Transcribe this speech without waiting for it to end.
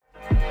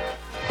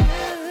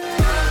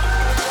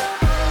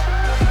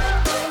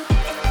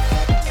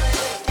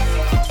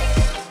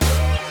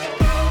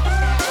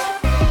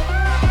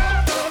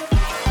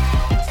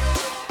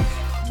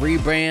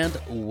Brand,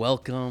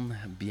 welcome,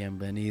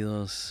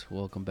 bienvenidos,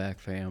 welcome back,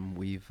 fam.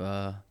 We've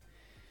been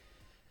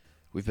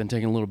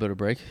taking a little bit of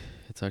break.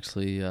 It's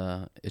actually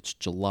it's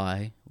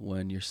July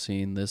when you're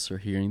seeing this or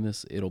hearing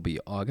this. It'll be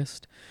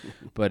August,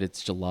 but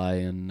it's July,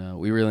 and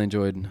we really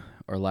enjoyed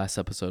our last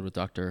episode with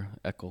Dr.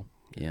 Eckel.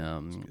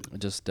 Yeah,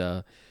 just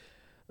a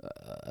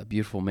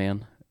beautiful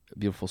man, a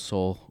beautiful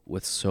soul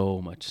with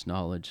so much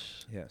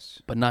knowledge.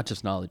 Yes, but not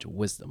just knowledge,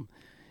 wisdom,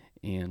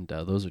 and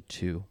those are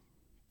two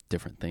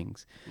different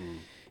things.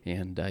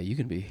 And you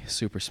can be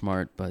super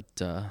smart, but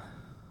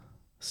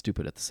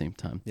stupid at the same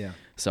time. Yeah.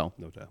 So,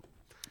 No doubt.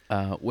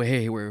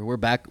 We're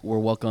back. We're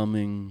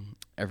welcoming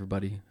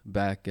everybody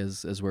back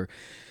as we're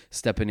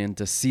stepping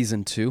into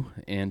season 2,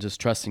 and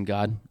just trusting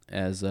God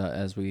as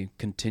we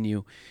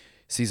continue.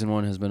 Season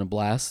 1 has been a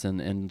blast,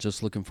 and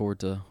just looking forward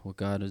to what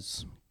God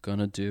is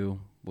gonna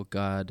do,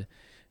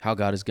 how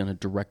God is gonna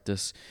direct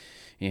us,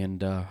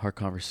 and our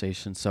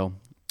conversation. So,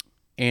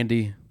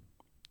 Andy,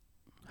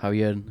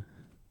 Javier,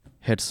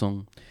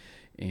 Hedsong,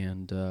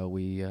 and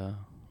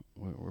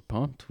we're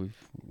pumped.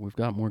 We've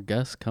got more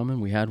guests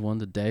coming. We had one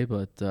today,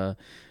 but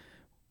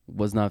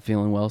was not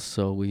feeling well,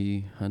 so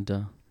we had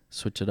to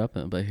switch it up.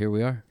 But here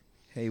we are.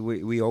 Hey,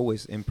 we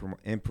always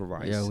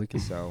improvise. Yeah, we can.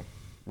 So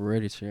we're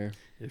ready to share.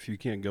 If you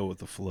can't go with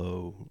the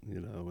flow,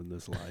 in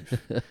this life,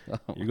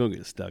 you're gonna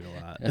get stuck a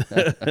lot.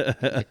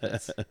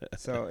 Yes.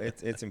 So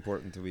it's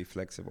important to be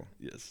flexible.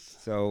 Yes.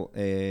 So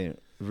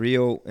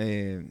real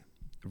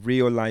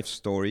life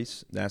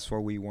stories. That's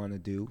what we want to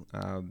do.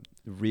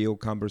 Real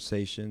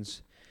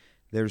conversations.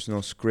 There's no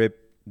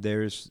script.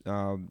 There's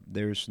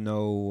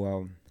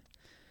no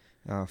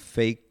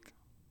fake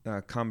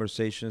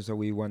conversations that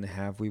we want to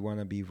have. We want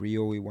to be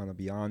real. We want to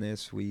be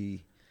honest.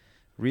 We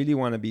really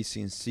want to be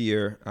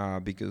sincere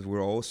because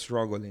we're all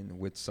struggling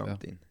with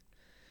something.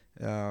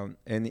 Yeah.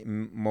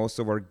 Most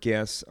of our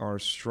guests are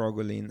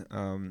struggling.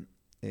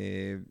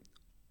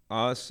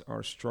 Us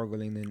are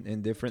struggling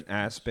in different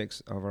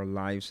aspects of our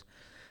lives.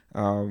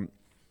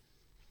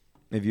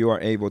 If you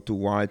are able to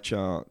watch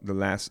the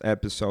last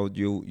episode,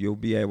 you'll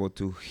be able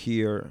to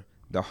hear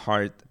the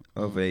heart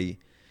of a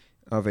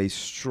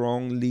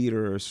strong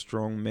leader, a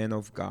strong man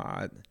of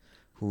God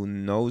who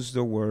knows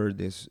the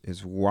word,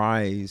 is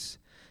wise,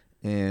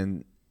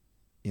 and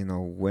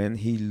when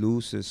he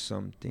loses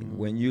something,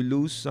 when you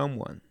lose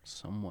someone,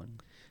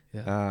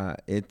 yeah,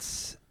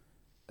 it's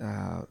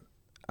I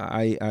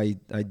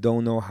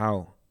don't know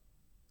how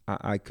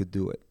I could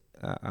do it.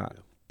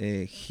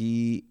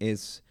 He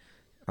is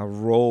a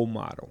role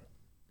model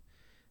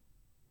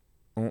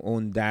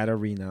on that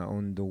arena,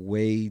 on the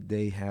way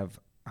they have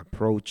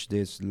approached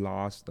this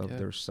loss of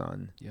their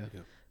son. Yeah.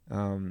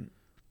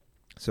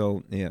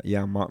 So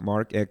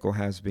Mark Eckel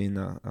has been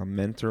a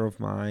mentor of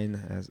mine,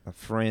 as a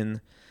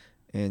friend,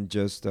 and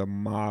just a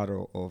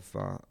model of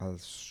a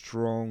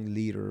strong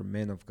leader,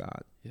 man of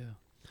God. Yeah.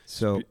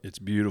 So it's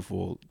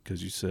beautiful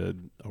because you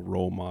said a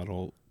role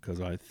model,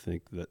 because I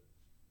think that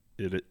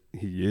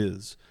he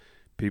is.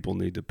 People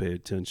need to pay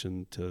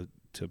attention to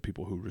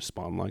people who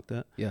respond like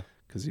that. Yeah.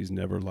 Because he's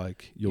never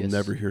you'll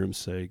never hear him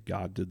say,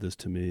 God did this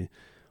to me,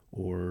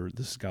 or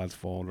this is God's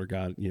fault, or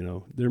God,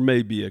 there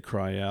may be a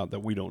cry out that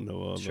we don't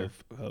know of, sure,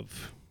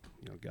 of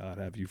God,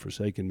 have you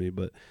forsaken me?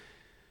 But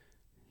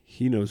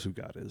he knows who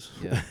God is.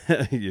 Yeah.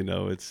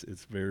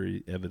 It's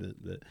very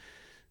evident that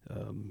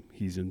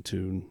he's in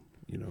tune,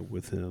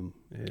 with him.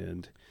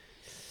 And,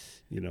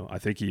 I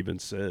think he even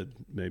said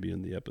maybe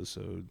in the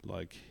episode,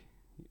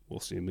 we'll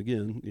see him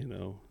again,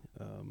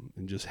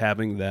 and just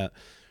having that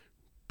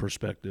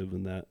perspective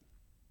and that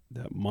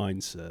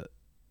mindset,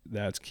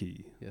 that's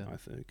key, I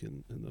think,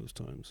 in those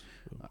times.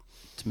 So.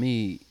 To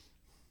me,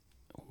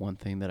 one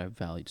thing that I've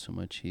valued so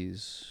much,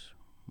 he's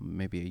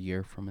maybe a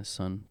year from his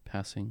son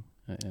passing,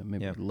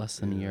 maybe less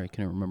than a year, I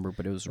can't remember,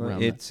 but it was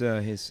around it's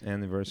his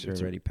anniversary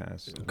already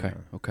passed.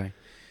 Okay.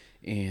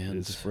 And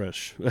it's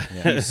fresh.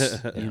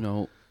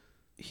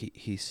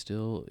 He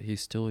still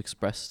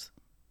expressed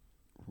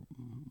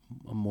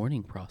a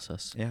mourning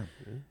process. Yeah.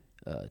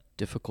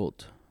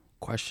 Difficult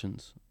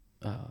questions,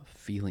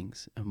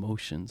 feelings,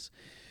 emotions,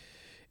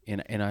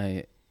 and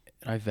I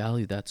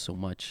value that so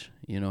much.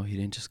 He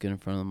didn't just get in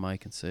front of the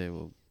mic and say,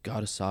 "Well,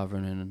 God is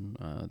sovereign,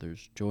 and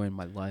there's joy in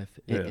my life,"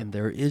 and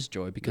there is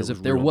joy, because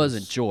if there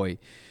wasn't joy,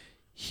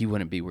 he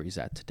wouldn't be where he's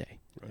at today.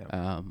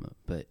 Right.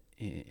 But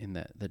in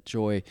that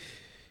joy,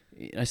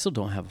 I still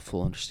don't have a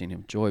full understanding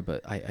of joy,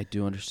 but I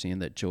do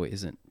understand that joy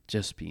isn't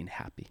just being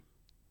happy.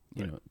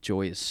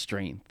 Joy is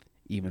strength,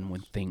 even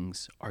when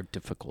things are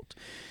difficult.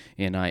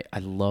 And I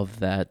love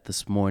that.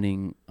 This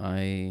morning,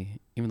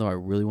 even though I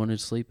really wanted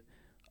to sleep,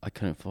 I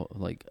couldn't fall.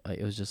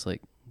 It was just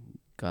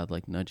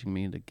God nudging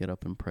me to get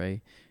up and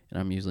pray. And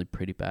I'm usually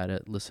pretty bad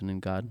at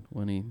listening to God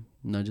when he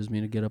nudges me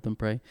to get up and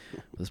pray.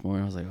 This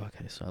morning I was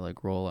okay, so I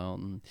roll out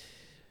and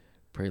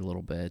pray a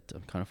little bit.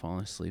 I'm kind of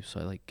falling asleep,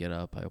 so I get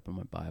up, I open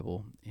my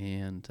Bible,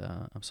 and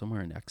I'm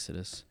somewhere in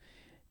Exodus,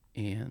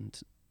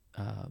 and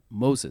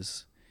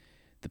Moses,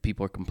 the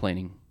people are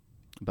complaining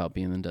about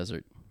being in the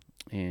desert,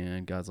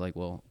 and God's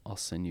well, I'll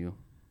send you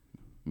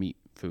meat,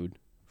 food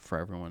for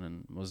everyone,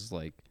 and was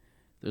like,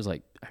 there's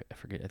like, I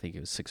forget, I think it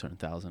was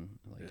 600,000.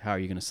 Like, how are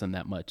you going to send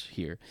that much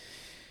here?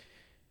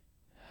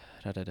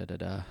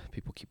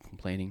 People keep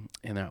complaining.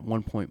 And at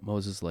one point,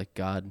 Moses, like,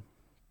 God,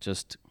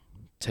 just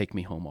take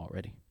me home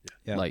already.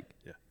 Yeah. Like,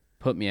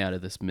 put me out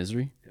of this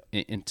misery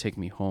and take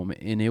me home.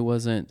 And it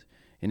wasn't,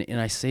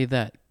 and I say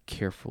that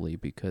carefully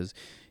because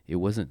it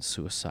wasn't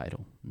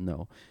suicidal.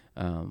 No.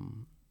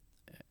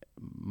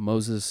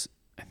 Moses,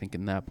 I think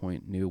in that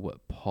point, knew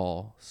what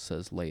Paul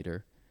says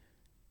later: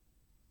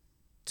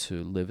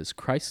 to live is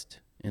Christ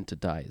and to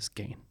die is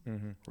gain.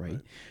 Mm-hmm. Right?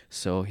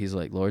 So he's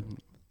like,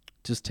 Lord,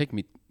 just take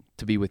me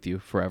to be with you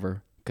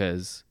forever,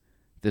 because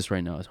this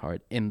right now is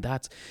hard. And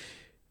that's,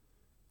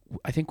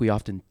 I think we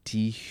often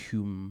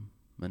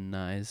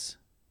dehumanize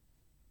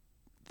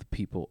the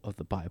people of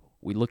the Bible.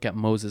 We look at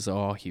Moses,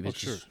 he was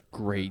just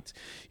great.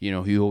 You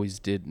know, he always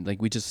did,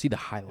 like, we just see the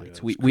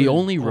highlights. We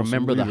only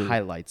remember the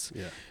highlights.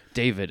 Yeah.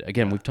 David,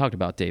 again, we've talked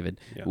about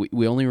David. Yeah.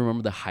 We only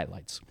remember the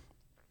highlights.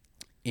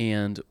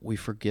 And we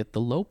forget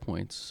the low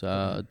points.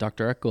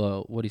 Dr.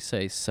 Eckler, what do you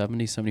say,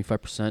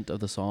 70-75%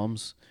 of the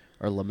Psalms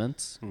are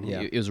laments? Mm-hmm.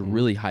 Yeah. It was a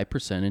really high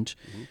percentage.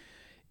 Mm-hmm.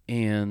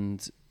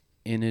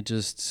 And it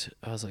just,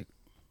 I was like,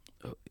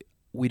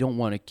 we don't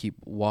want to keep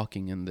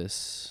walking in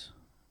this,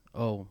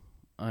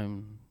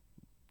 I'm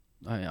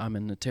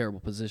in a terrible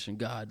position,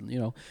 God, you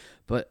know.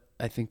 But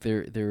I think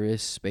there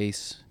is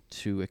space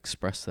to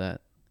express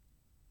that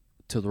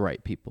to the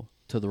right people,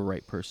 to the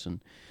right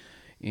person.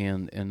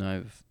 And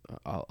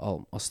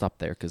I'll stop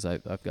there, because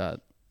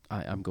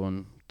I'm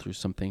going through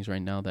some things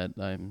right now that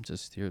I'm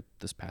just here.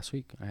 This past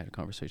week, I had a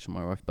conversation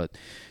with my wife, but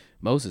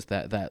Moses,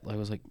 that I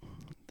was like,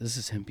 this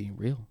is him being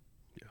real,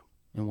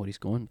 and what he's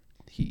going.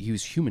 He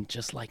was human,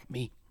 just like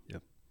me.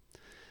 Yep.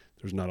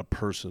 There's not a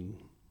person,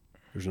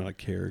 there's not a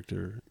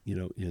character, you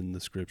know, in the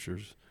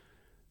scriptures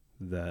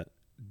that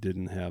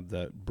didn't have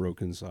that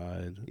broken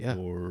side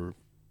or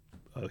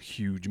a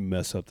huge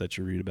mess up that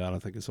you read about. I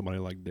think of somebody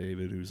like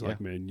David, who's like,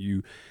 man,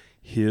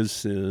 his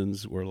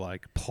sins were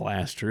like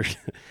plastered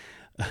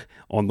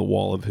on the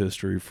wall of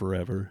history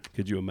forever.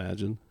 Could you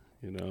imagine?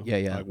 You know,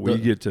 like we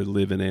get to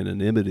live in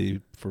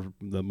anonymity for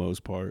the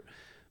most part,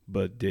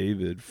 but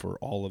David, for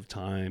all of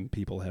time,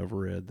 people have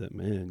read that,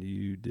 man,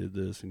 you did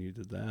this and you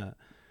did that,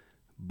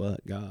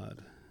 but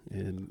God,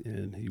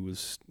 and he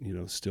was, you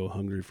know, still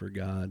hungry for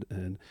God,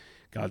 and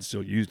God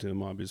still used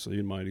him, obviously,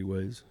 in mighty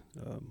ways.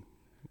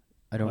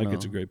 I don't know.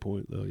 It's a great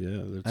point, though.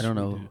 Yeah, I don't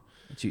know.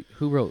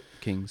 Who wrote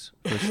Kings,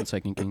 First and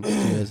Second Kings? Do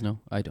you guys know?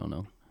 I don't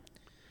know.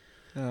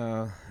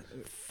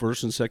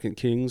 First and Second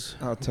Kings.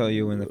 I'll tell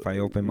you if I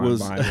open my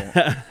Bible.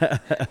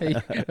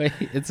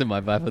 It's in my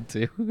Bible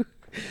too.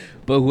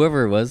 But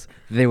whoever it was,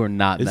 they were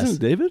not. Isn't it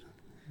David?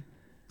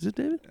 Is it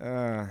David?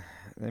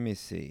 Let me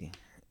see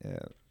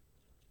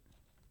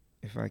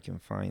if I can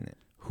find it.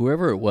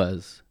 Whoever it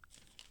was,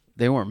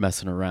 they weren't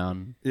messing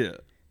around. Yeah.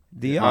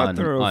 The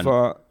author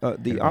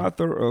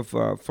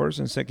of First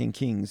and Second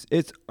Kings,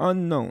 it's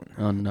unknown.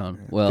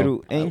 Unknown. Well,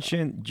 through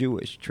ancient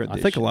Jewish tradition.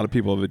 I think a lot of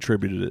people have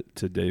attributed it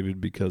to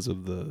David because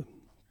of the,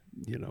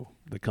 you know,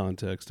 the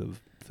context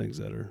of things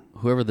that are.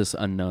 Whoever this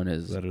unknown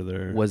is that are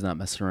there was not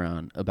messing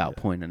around about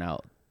pointing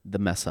out the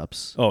mess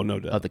ups. Oh, no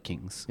doubt. Of the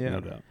kings. Yeah, no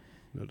doubt.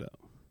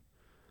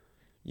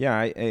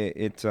 Yeah,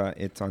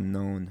 it's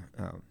unknown,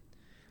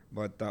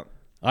 but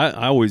I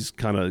always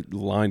kind of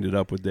lined it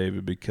up with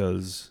David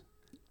because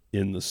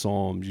in the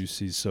Psalms, you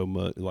see so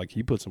much, like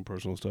he put some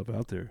personal stuff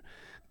out there.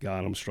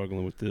 God, I'm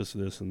struggling with this,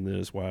 and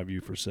this. Why have you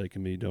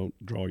forsaken me? Don't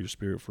draw your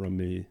spirit from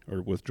me,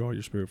 or withdraw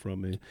your spirit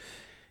from me.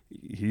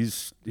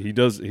 He's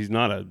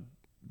not a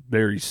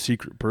very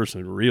secret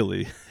person,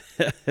 really,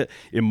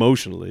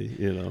 emotionally,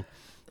 you know.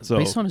 So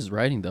based on his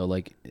writing, though,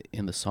 like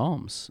in the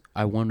Psalms,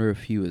 I wonder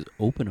if he was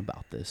open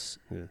about this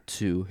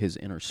to his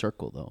inner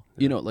circle, though.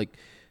 You know, like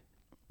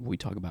we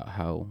talk about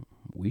how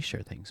we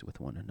share things with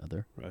one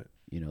another. Right.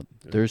 You know,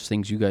 there's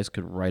things you guys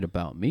could write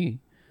about me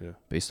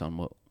based on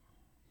what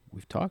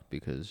we've talked,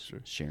 because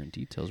sharing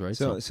details, right?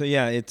 So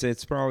yeah,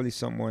 it's probably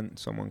someone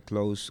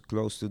close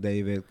to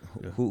David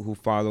who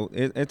followed.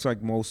 It's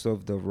like most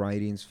of the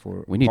writings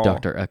for we need Paul.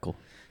 Dr. Eckel.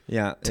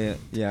 Yeah.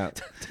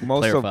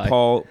 Most of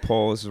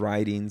Paul's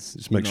writings.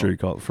 Just make sure you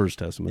call it First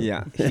Testament.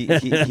 Yeah, he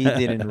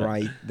didn't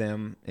write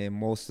them, and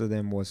most of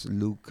them was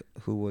Luke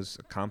who was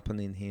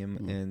accompanying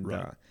him, and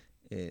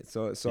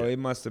so it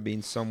must have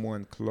been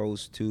someone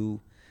close to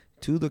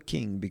the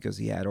king, because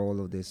he had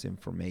all of this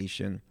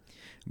information.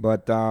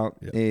 But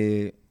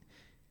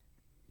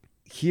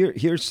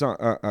here's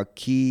a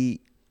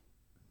key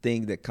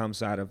thing that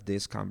comes out of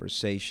this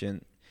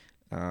conversation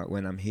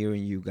when I'm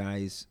hearing you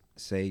guys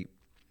say,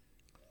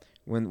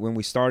 when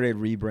we started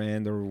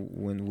Rebrand, or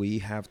when we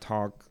have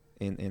talked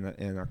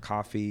in a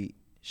coffee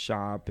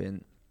shop,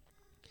 and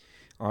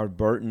our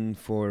burden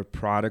for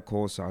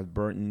prodigals, our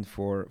burden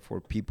for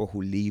people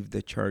who leave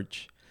the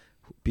church,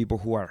 people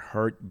who are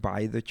hurt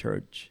by the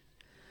church.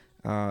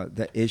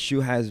 The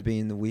issue has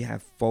been we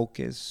have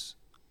focused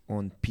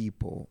on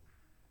people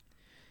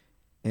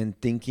and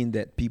thinking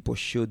that people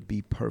should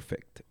be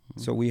perfect.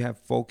 Mm-hmm. So we have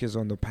focused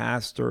on the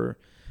pastor,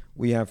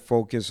 We have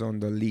focus on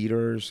the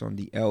leaders, on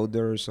the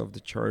elders of the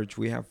church.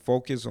 We have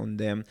focus on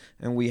them,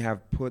 and we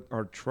have put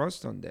our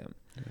trust on them.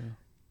 Yeah.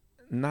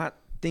 Not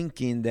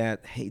thinking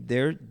that, hey,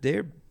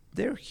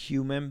 they're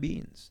human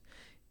beings.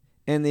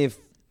 And if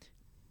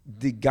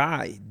the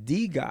guy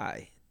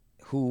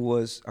who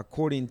was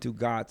according to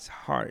God's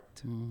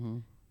heart Mm-hmm.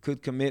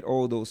 could commit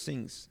all those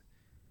things,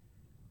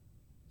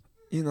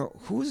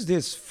 who's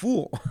this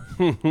fool,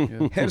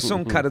 Yeah.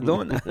 Gerson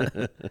Cardona,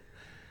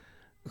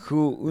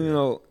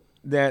 who,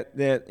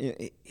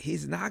 that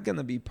he's not going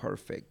to be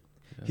perfect.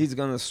 Yeah. He's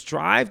going to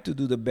strive to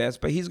do the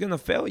best, but he's going to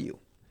fail you.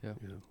 Yeah.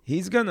 Yeah.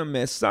 He's going to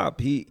mess up.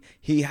 He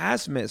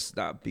has messed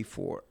up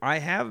before. I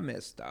have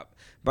messed up,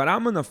 but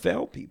I'm going to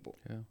fail people.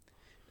 Yeah.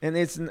 And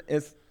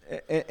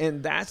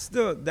and that's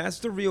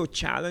the real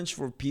challenge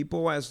for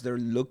people as they're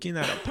looking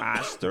at a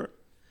pastor.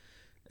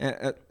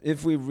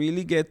 If we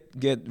really get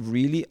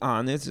really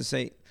honest and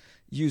say,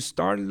 you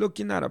start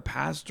looking at a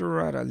pastor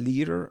or at a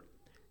leader,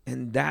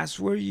 and that's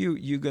where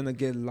you're gonna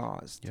get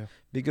lost. Yeah.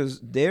 Because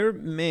they're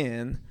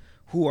men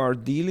who are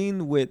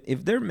dealing with,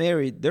 if they're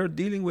married, they're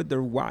dealing with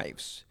their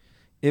wives.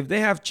 If they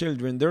have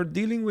children, they're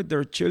dealing with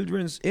their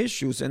children's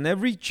issues, and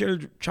every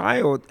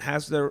child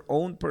has their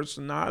own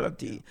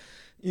personality.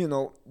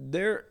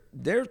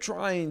 They're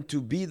trying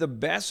to be the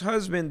best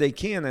husband they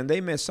can, and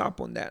they mess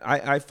up on that.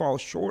 I fall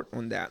short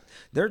on that.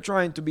 They're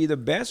trying to be the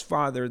best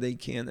father they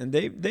can, and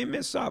they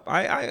mess up.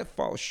 I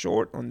fall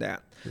short on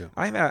that. Yeah.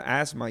 I've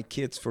asked my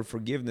kids for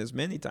forgiveness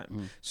many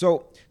times.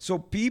 So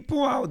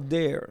people out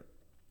there,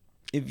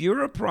 if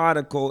you're a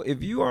prodigal,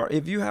 if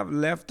you have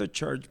left the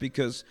church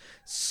because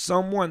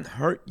someone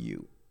hurt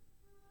you,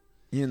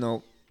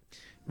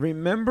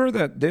 remember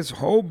that this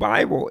whole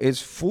Bible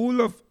is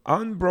full of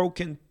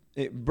broken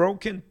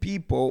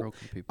people,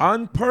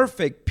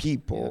 unperfect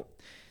people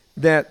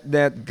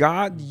that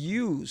God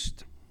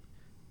used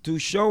to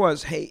show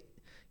us, hey,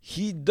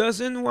 he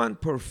doesn't want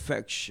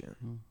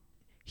perfection.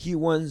 He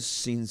wants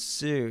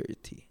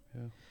sincerity.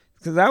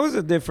 Because that was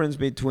the difference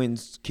between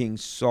King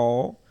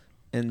Saul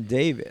and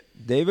David.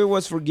 David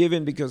was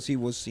forgiven because he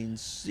was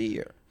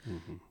sincere.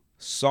 Mm-hmm.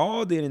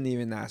 Saul didn't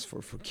even ask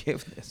for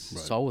forgiveness.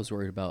 Right. Saul was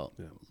worried about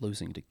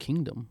losing the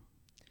kingdom.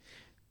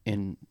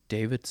 And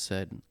David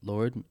said,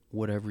 Lord,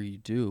 whatever you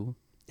do,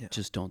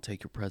 just don't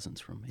take your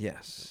presence from me.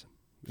 Yes.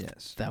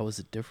 That was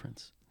the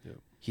difference. Yeah.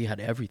 He had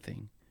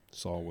everything.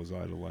 Saul was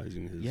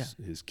idolizing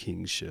his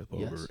kingship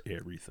over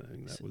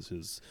everything.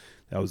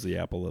 That was the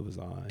apple of his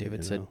eye.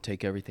 David said,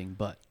 take everything,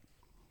 but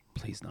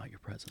please not your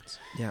presence.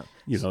 Yeah.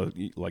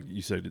 Like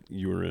you said,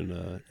 you were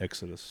in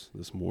Exodus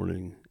this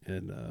morning,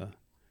 and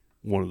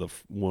one of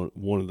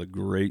the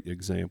great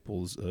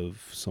examples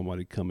of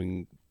somebody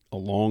coming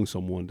along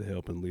someone to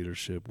help in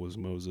leadership was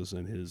Moses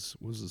and his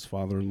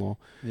father-in-law.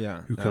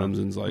 Yeah. Who comes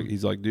and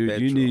he's like, dude,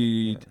 Petro, you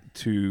need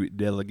to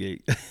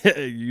delegate.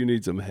 You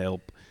need some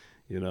help.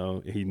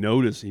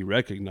 He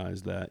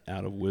recognized that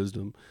out of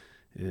wisdom,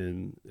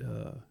 and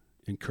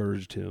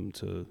encouraged him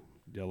to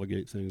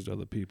delegate things to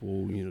other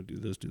people. Do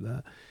this, do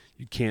that.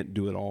 You can't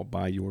do it all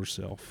by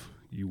yourself.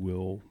 You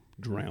will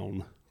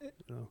drown.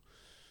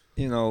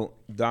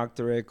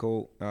 Dr.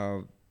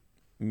 Echo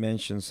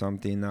mentioned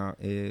something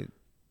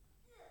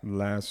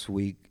last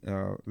week.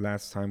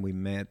 Last time we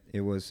met,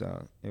 it was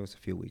a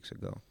few weeks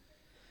ago.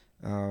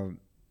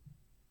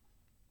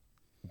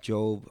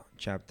 Job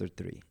chapter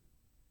 3.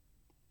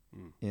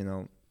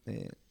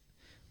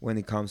 When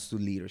it comes to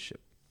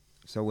leadership.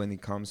 So when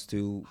it comes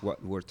to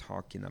what we're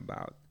talking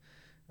about,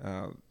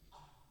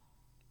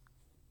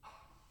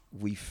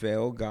 we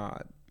fail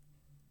God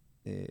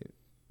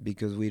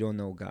because we don't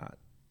know God.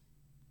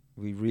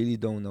 We really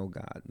don't know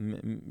God,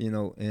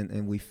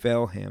 and we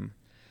fail him.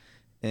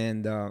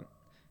 And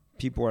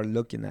people are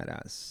looking at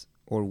us,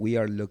 or we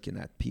are looking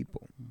at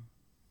people,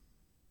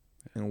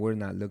 and we're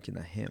not looking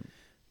at him.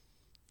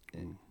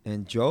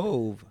 And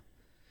Job,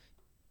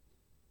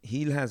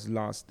 he has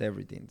lost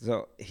everything.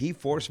 So he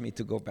forced me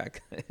to go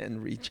back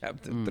and read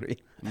chapter 3.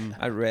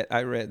 I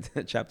read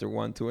chapter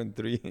 1, 2, and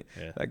 3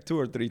 like 2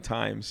 or 3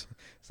 times.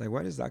 It's like,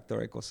 what is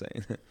Dr. Echo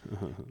saying?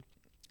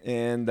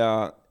 And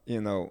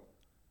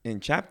in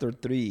chapter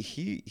 3,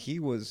 he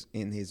was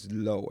in his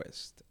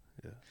lowest.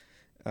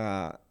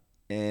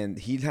 And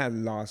he had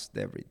lost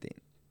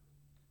everything.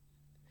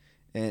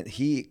 And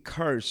he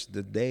cursed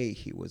the day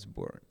he was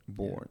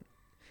born.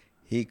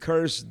 He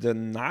cursed the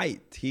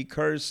night. He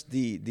cursed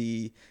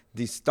the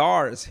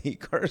stars. He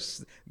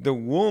cursed the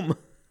womb.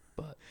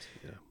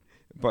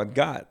 But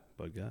God.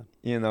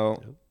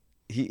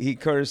 He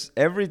cursed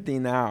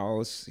everything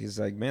else. He's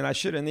like, man, I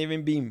shouldn't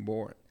even been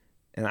born.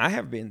 And I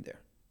have been there.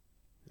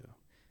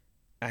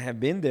 I have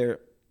been there.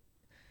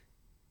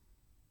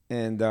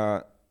 And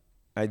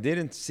I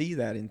didn't see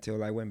that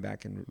until I went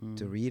back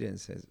to read it, and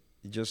says,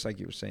 just like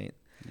you were saying,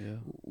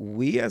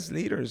 we as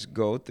leaders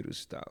go through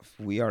stuff.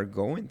 We are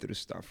going through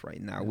stuff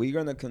right now. We're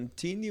going to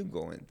continue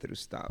going through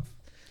stuff.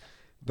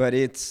 But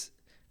it's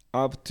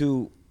up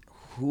to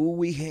who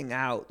we hang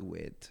out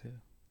with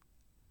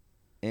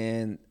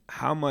and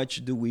how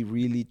much do we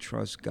really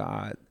trust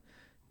God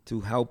to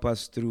help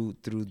us through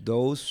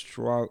those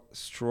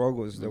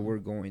struggles that we're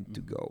going to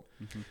go.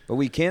 But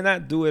we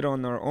cannot do it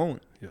on our own.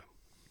 Yeah.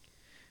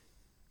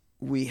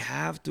 We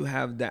have to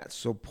have that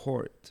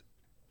support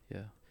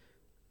Yeah.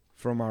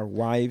 from our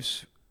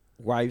wives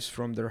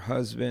from their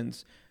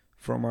husbands,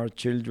 from our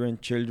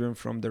children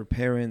from their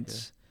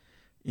parents.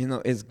 You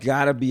know, it's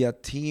got to be a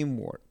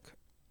teamwork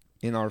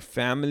in our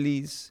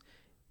families,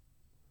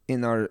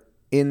 in our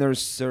inner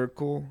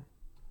circle,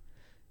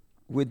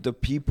 with the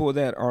people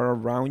that are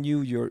around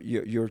you,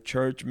 your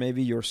church,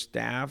 maybe your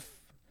staff,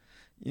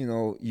 you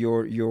know,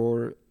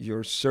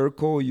 your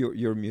circle,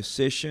 your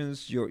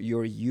musicians,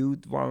 your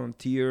youth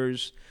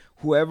volunteers,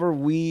 whoever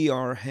we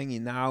are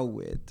hanging out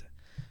with.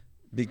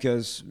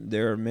 Because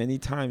there are many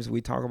times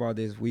we talk about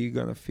this, we're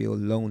going to feel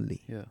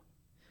lonely. Yeah.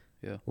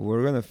 Yeah.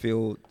 We're going to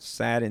feel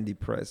sad and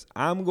depressed.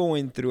 I'm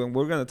going through, and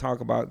we're going to talk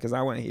about, because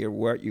I want to hear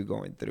what you're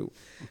going through.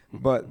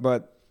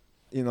 but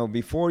you know,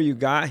 before you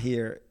got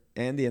here,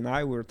 Andy and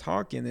I were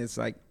talking. It's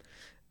like,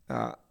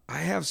 I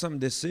have some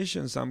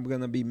decisions I'm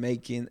going to be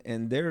making,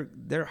 and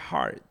they're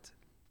hard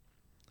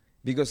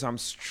because I'm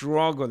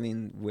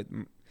struggling with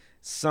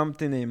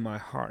something in my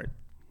heart.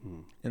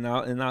 And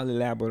I'll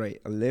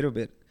elaborate a little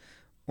bit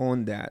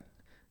on that.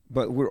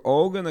 But we're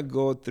all going to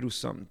go through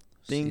some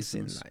things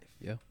Seasons. in life.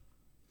 Yeah.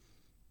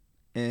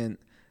 And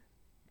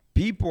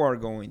people are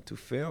going to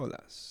fail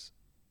us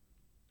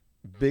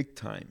big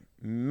time,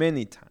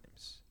 many times.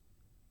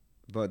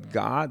 But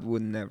God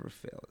would never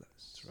fail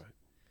us. That's right.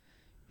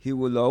 He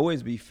will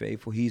always be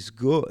faithful. He's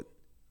good.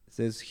 It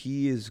says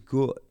He is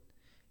good.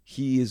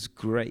 He is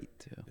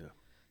great. Yeah.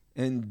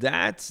 And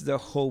that's the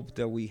hope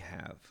that we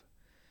have.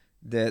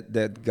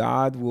 That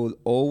God will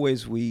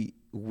always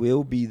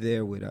will be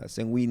there with us.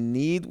 And we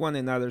need one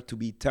another to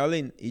be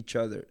telling each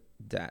other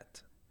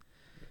that.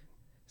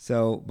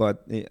 So,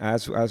 but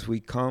as we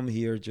come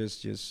here,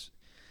 just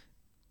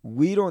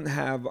we don't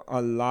have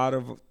a lot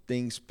of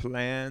things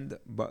planned,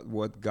 but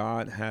what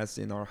God has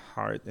in our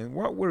heart and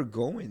what we're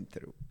going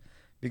through.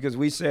 Because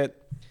we said,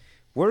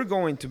 we're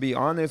going to be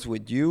honest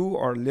with you,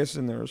 our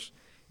listeners,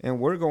 and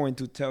we're going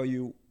to tell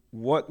you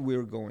what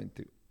we're going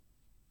through.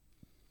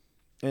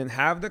 And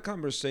have the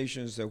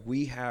conversations that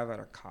we have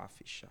at a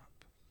coffee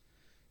shop.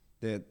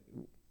 That,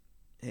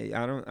 hey,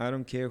 I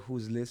don't care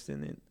who's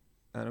listening.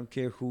 I don't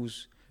care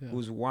who's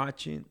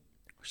watching.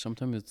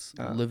 Sometimes it's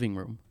living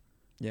room.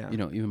 Yeah. You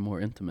know, even more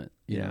intimate.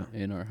 You Yeah. know,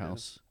 in our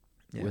house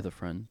with a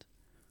friend.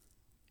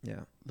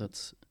 Yeah.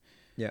 That's.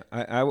 Yeah.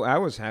 I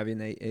was having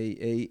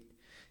a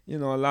you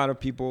know, a lot of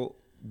people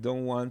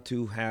don't want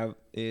to have.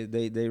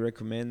 They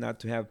recommend not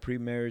to have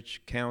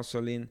pre-marriage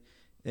counseling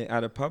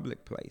at a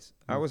public place.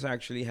 I was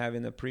actually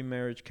having a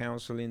pre-marriage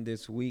counseling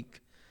this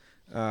week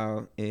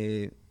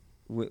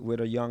with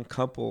a young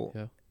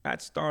couple at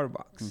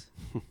Starbucks.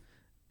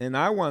 And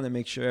I want to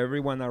make sure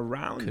everyone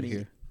around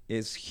me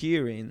is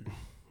hearing,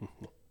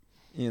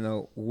 you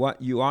know,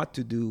 what you ought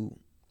to do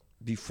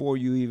before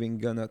you even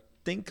gonna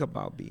think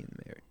about being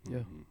married.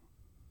 Yeah.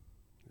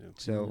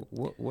 So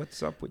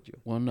what's up with you?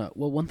 One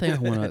thing I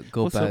want to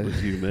go What's back. up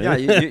with you, man? Yeah,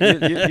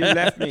 you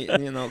left me,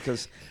 you know,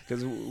 because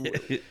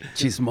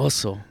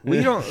Chismoso.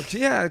 we don't,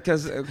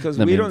 because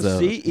we don't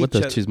see each other. What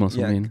does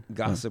chismoso mean?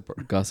 Gossiper.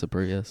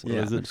 Gossiper, yes. Yeah.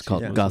 What is it? It's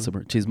called Yeah.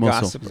 gossiper.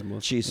 Chismoso. Gossiper.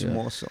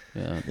 Chismoso.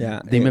 Yeah.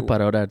 Yeah. Dime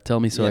para orar. Tell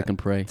me so I yeah. can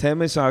pray. Tell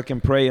me so I can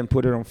pray and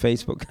put it on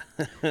Facebook.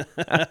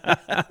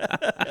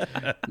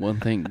 One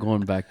thing,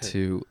 going back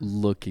to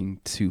looking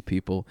to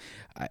people,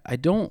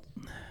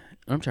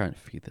 I'm trying to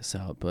figure this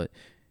out, but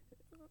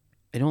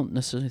I don't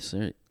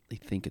necessarily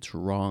think it's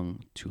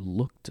wrong to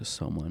look to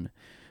someone,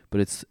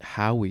 but it's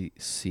how we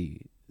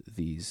see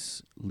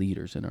these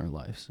leaders in our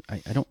lives.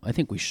 I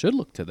think we should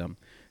look to them.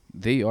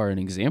 They are an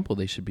example.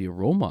 They should be a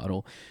role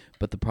model.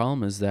 But the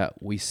problem is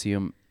that we see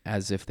them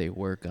as if they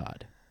were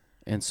God.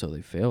 And so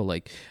they fail.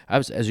 Like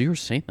as you were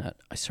saying that,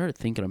 I started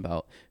thinking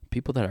about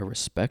people that I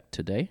respect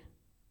today,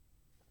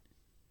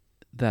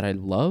 that I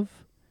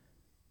love.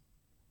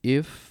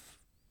 If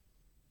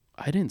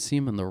I didn't see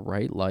them in the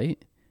right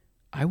light,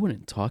 I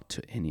wouldn't talk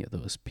to any of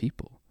those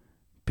people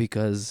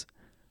because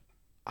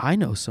I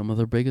know some of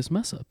their biggest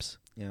mess ups.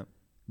 Yeah.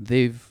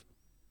 They've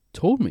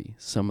told me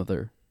some of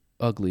their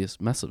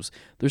ugliest mess ups.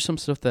 There's some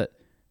stuff that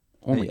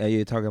only. Are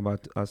you talking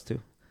about us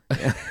too?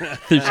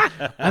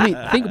 I mean,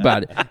 think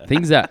about it.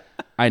 Things that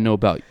I know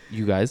about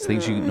you guys,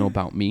 things you know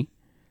about me.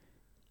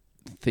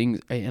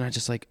 And I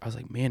was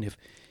like, man, if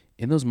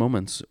in those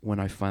moments when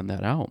I find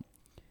that out,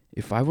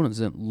 if I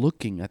wasn't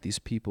looking at these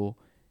people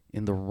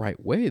in the right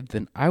way,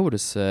 then I would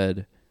have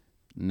said,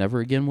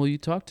 never again will you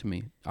talk to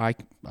me. I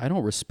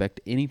don't respect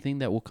anything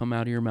that will come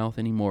out of your mouth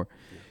anymore.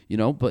 You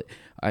know, but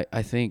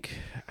I think,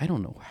 I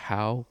don't know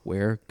how,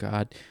 where,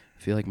 God,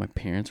 I feel like my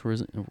parents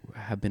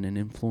have been an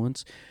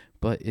influence,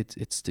 but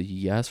it's the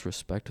yes,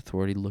 respect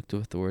authority, look to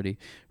authority,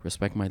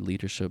 respect my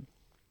leadership,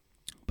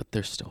 but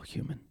they're still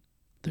human.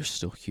 They're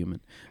still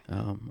human.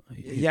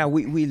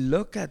 We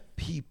look at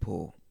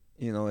people,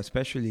 you know,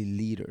 especially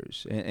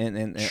leaders,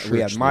 and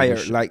we admire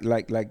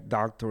leadership. like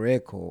Dr.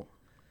 Echo,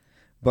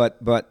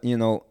 but you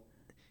know,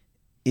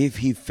 if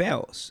he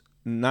fails,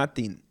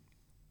 nothing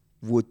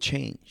would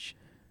change.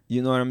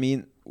 You know what I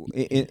mean?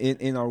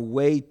 In our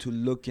way to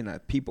looking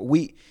at people,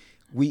 we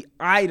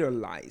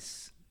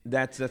idolize.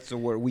 That's the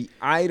word. We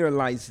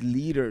idolize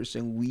leaders,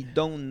 and we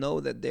don't know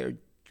that they're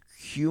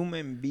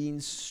human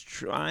beings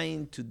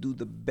trying to do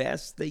the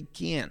best they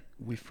can.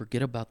 We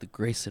forget about the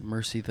grace and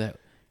mercy that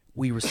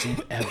we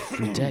receive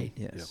every day.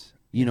 Yes.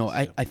 You know,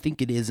 I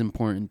think it is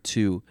important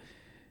to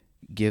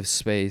give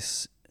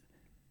space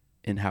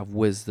and have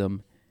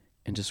wisdom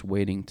and just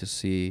waiting to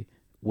see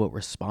what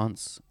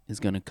response is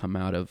going to come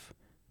out of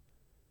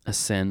a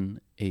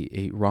sin,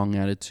 a wrong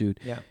attitude.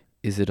 Yeah.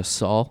 Is it a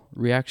Saul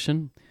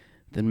reaction?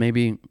 Then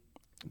maybe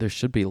there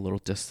should be a little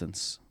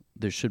distance.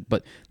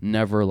 But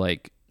never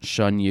like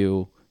shun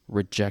you,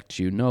 reject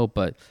you. No,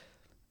 but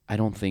I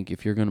don't think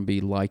if you're going to be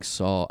like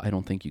Saul, I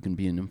don't think you can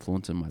be an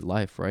influence in my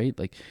life, right?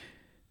 Like,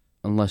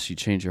 unless you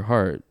change your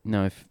heart.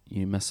 Now, if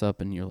you mess up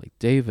and you're like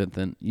David,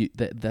 then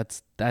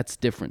that's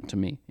different to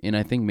me. And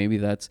I think maybe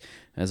that's,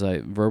 as I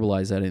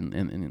verbalize that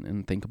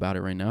and think about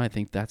it right now, I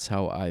think that's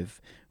how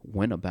I've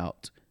went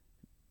about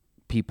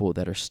people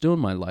that are still in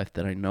my life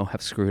that I know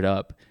have screwed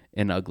up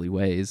in ugly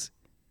ways,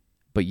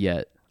 but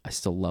yet I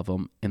still love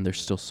them, and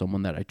there's still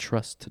someone that I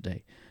trust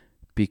today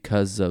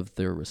because of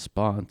their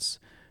response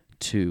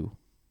to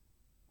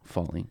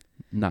falling,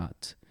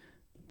 not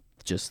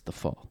just the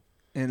fall.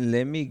 And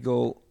let me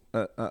go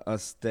a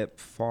step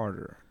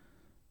farther.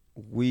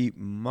 We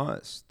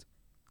must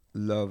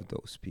love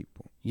those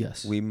people.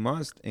 Yes. We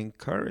must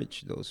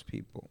encourage those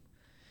people.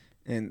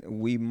 And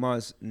we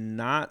must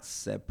not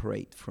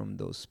separate from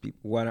those people.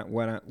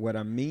 What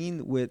I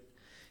mean with,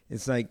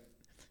 it's like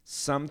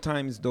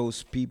sometimes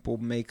those people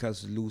make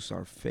us lose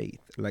our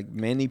faith. Like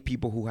many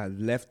people who have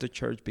left the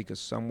church because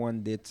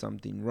someone did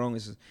something wrong.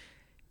 It's,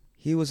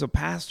 he was a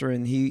pastor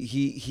and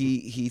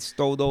he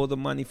stole all the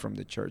money from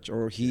the church,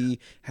 or he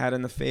had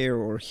an affair,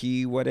 or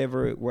he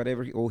whatever,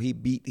 or he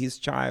beat his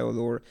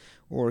child,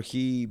 or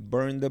he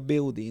burned the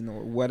building,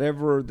 or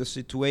whatever the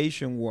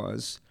situation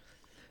was.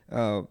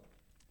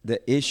 The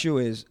issue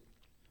is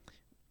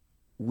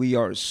we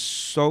are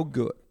so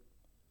good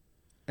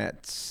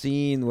at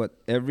seeing what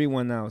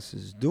everyone else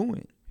is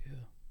doing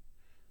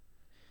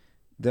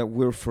that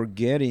we're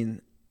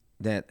forgetting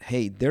that,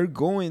 hey, they're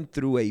going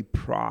through a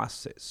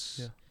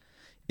process. Yeah.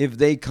 If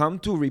they come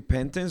to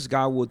repentance,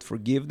 God would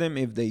forgive them.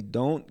 If they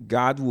don't,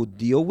 God will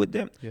deal with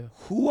them. Yeah.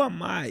 Who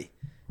am I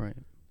Right.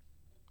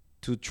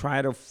 to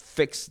try to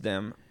fix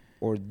them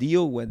or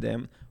deal with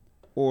them?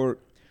 Or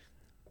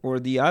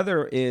the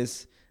other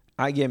is,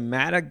 I get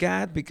mad at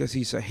God because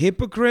he's a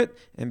hypocrite,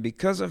 and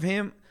because of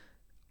him,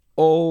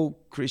 all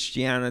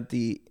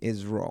Christianity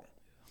is wrong.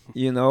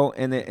 You know,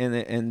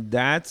 and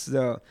that's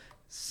the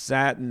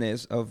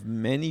sadness of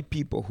many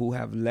people who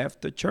have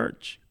left the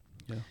church.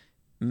 Yeah.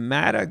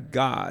 Mad at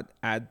God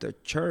at the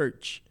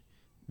church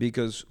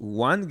because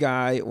one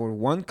guy or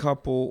one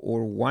couple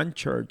or one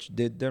church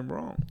did them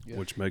wrong. Yeah.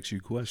 Which makes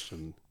you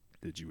question,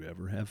 did you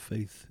ever have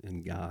faith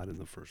in God in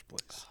the first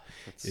place?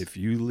 If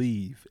you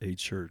leave a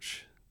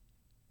church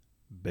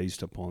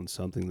based upon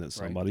something that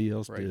somebody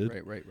else did,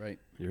 Right.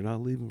 you're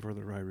not leaving for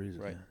the right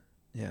reason. Right.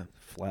 Yeah.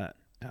 Flat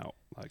out.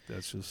 Like,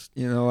 that's just...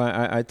 You know,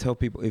 I tell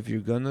people, if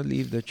you're going to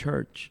leave the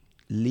church,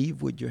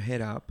 leave with your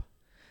head up.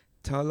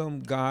 Tell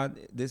them, God,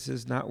 this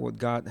is not what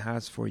God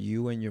has for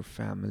you and your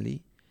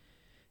family,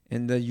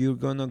 and that you're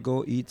going to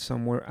go eat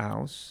somewhere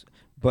else,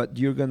 but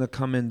you're going to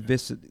come and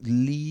visit.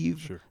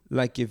 Leave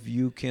like if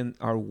you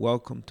are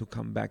welcome to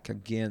come back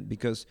again,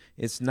 because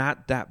it's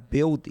not that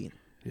building.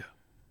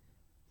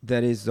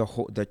 That is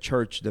the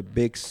church, the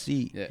big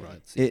C. Yeah.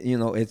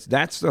 Right.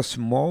 That's the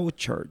small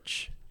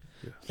church.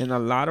 Yes. And a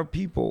lot of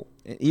people,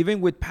 even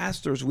with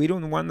pastors, we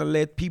don't want to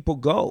let people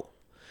go.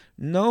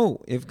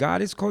 No, if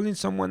God is calling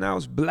someone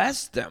else,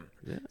 bless them.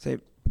 Yeah. Say,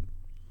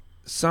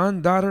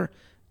 son, daughter,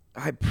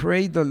 I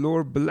pray the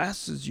Lord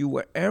blesses you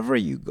wherever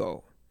you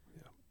go.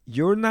 Yeah.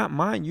 You're not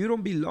mine. You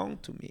don't belong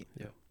to me.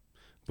 Yeah.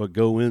 But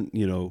go in,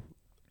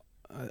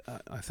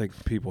 I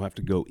think people have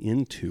to go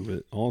into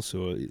it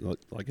also.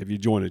 Like if you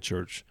join a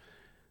church,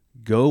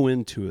 go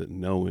into it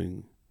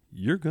knowing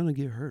you're going to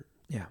get hurt.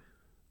 Yeah.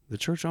 The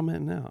church I'm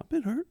at now, I've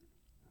been hurt,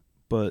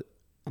 but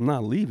I'm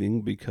not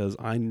leaving because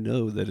I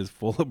know that it's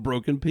full of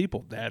broken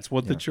people. That's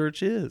what the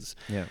church is.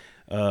 Yeah.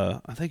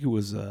 I think it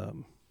was...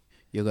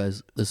 Yo,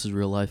 guys, this is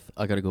real life.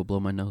 I got to go blow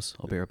my nose.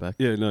 I'll be right back.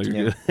 Yeah, no,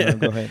 you're good. No,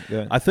 go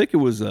ahead. I think it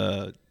was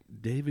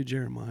David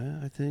Jeremiah,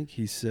 I think.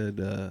 He said...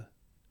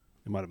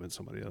 it might have been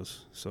somebody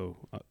else, so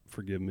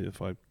forgive me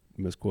if I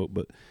misquote,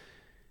 but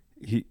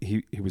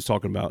he was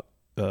talking about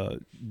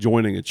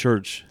joining a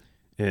church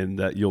and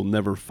that you'll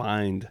never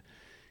find,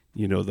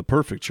 the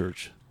perfect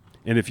church.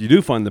 And if you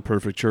do find the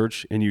perfect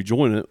church and you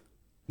join it,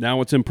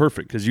 now it's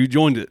imperfect because you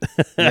joined it.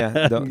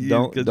 Yeah, don't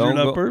you're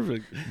not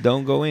perfect.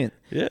 Don't go in.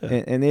 Yeah,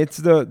 and it's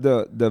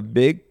the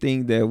big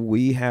thing that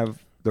we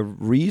have. The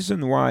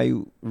reason why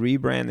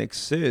Rebrand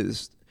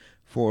exists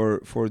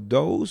for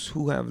those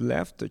who have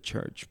left the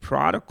church,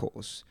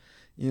 prodigals.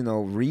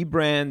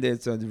 Rebrand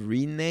is a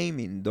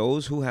renaming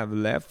those who have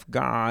left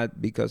God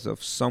because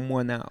of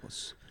someone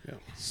else. Yeah.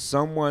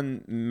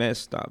 Someone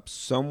messed up.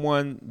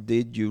 Someone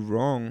did you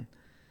wrong,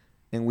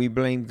 and we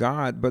blame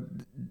God. But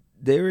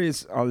there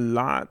is a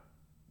lot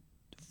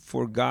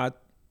for God.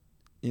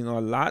 A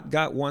lot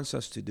God wants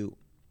us to do.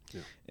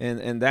 Yeah.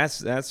 And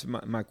that's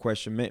my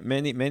question.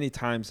 Many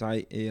times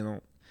I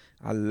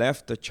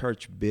left the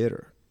church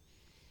bitter,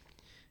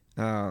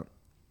 and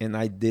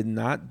I did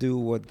not do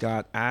what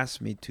God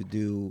asked me to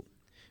do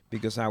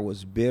because I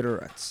was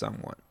bitter at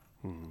someone.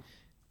 Mm-hmm.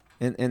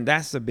 And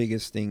that's the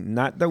biggest thing.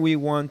 Not that we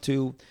want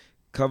to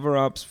cover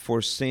up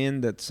for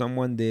sin that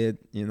someone did.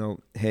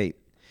 Hey,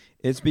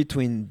 it's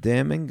between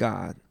them and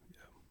God.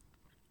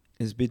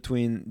 It's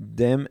between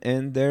them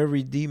and their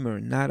Redeemer,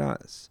 not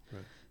us.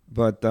 Right.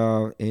 But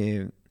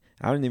I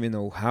don't even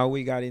know how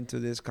we got into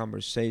this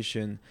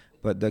conversation.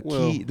 But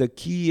the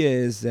key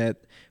is that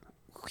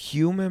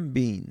human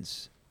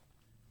beings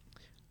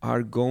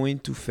are going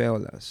to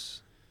fail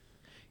us.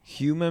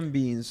 Human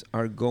beings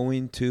are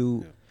going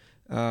to,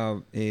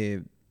 we're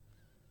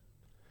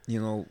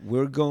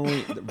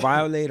going to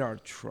violate our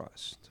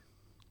trust.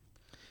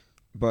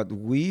 But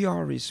we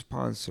are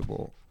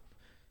responsible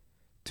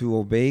to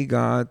obey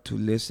God, to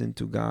listen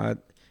to God,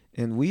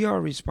 and we are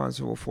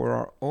responsible for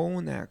our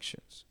own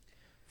actions,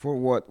 for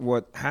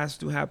what has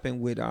to happen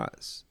with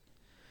us.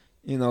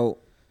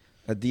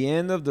 At the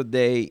end of the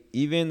day,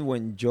 even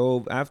when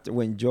Job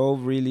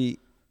really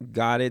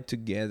got it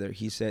together,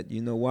 he said,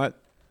 "You know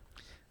what?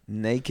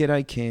 Naked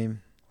I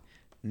came,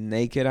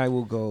 naked I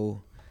will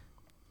go.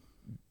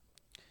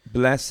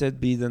 Blessed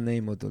be the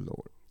name of the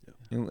Lord."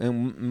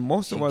 And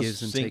most of us He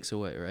gives and takes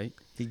away, right?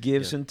 He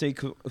gives and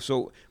takes.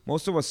 So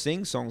most of us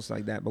sing songs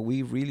like that, but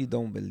we really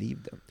don't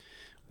believe them.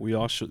 We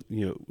also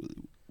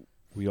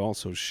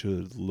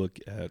should look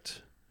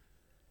at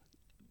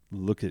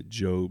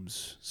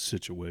Job's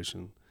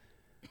situation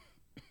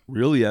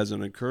really as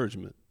an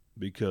encouragement,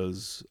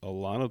 because a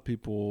lot of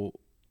people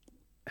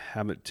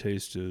haven't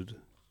tasted,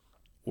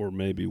 or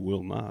maybe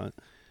will not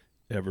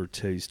ever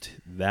taste,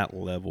 that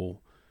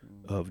level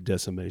of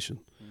decimation,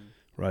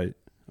 right?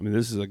 I mean,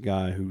 this is a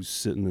guy who's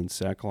sitting in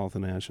sackcloth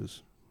and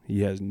ashes.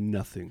 He has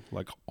nothing.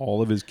 Like,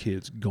 all of his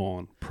kids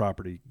gone,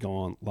 property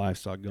gone,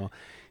 livestock gone.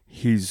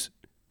 He's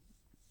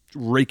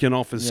raking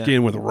off his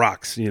skin with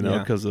rocks,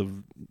 because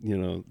of,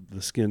 the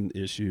skin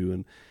issue,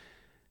 and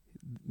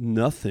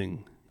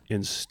nothing,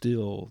 and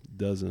still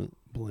doesn't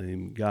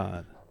blame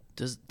God.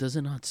 Does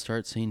it not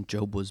start saying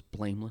Job was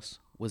blameless?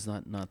 Was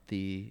that not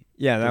the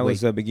that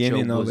was the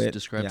beginning Job of was it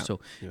described? Yeah. So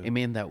a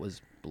man that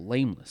was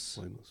blameless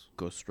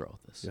goes through all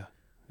this. Yeah.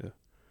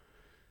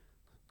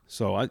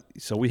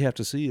 So we have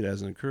to see it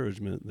as an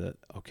encouragement that,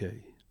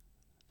 okay,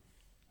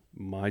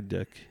 my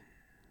deck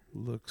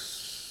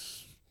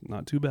looks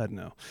not too bad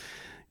now.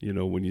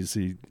 When you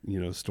see,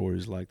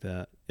 stories like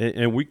that.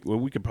 And we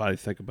could probably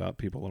think about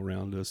people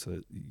around us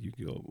that you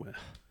go, well,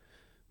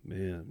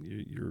 man,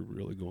 you're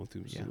really going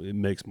through something. It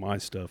makes my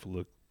stuff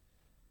look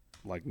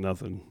like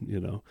nothing,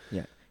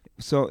 Yeah.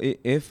 So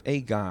if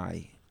a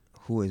guy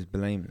who is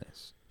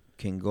blameless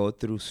can go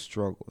through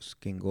struggles,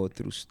 can go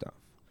through stuff,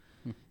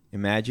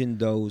 imagine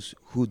those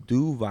who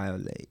do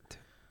violate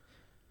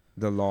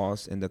the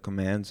laws and the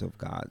commands of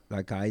God,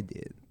 like I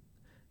did.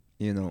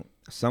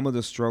 Some of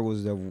the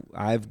struggles that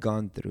I've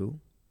gone through,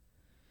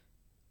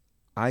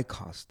 I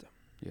caused them.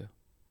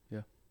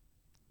 Yeah.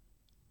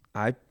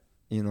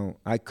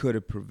 I could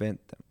have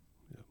prevented them.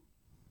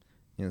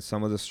 Yeah.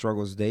 Some of the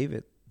struggles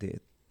David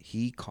did,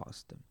 he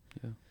caused them.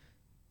 Yeah.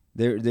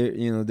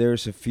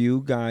 There's a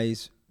few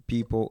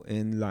people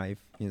in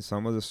life, in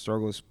some of the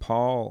struggles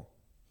Paul,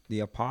 the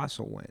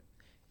apostle, went,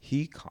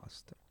 he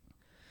caused them.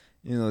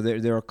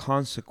 There are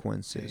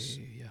consequences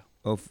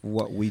of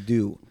what we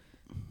do.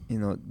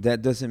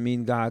 That doesn't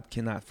mean God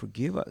cannot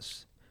forgive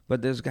us,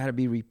 but there's got to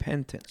be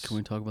repentance. Can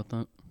we talk about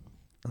that?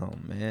 Oh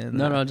man,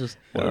 No, just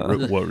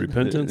what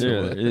repentance?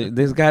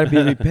 There's got to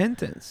be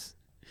repentance.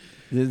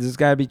 There's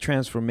got to be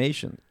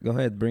transformation. Go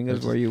ahead, bring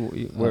us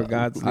where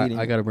God's leading.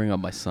 I got to bring up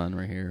my son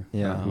right here.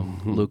 Yeah,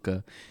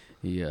 Luca.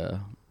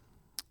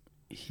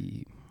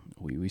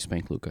 We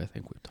spanked Luca. I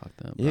think we've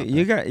talked about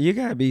you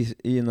got to be.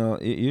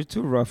 You're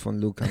too rough on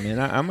Luca, man.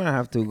 I'm gonna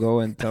have to go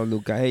and tell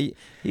Luca, hey,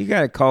 you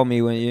got to call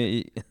me when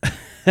you.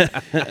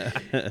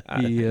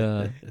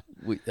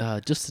 We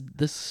just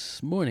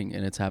this morning,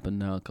 and it's happened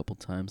now a couple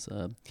times.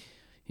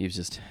 He was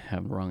just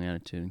having the wrong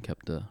attitude and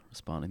kept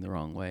responding the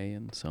wrong way,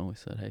 and so we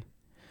said, "Hey,"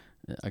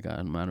 I got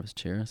him out of his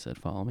chair. I said,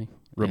 "Follow me."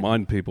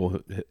 Remind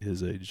people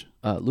his age.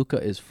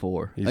 Luca is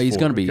 4. He's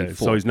going to be 4.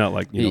 So he's not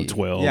like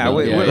 12. Yeah,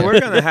 we're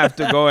gonna have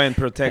to go and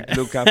protect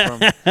Luca from.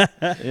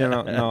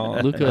 No.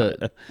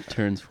 Luca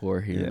turns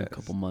 4 here in a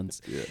couple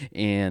months,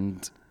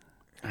 and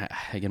I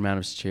get him out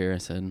of his chair. I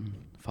said,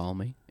 "Follow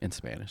me," in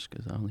Spanish,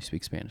 because I only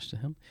speak Spanish to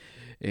him.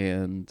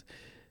 And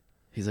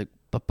he's like,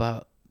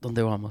 "Papa,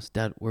 ¿dónde vamos?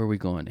 Dad, where are we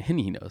going?" And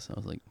he knows. I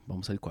was like,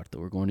 "Vamos al cuarto.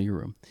 We're going to your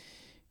room."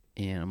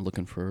 And I'm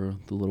looking for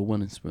the little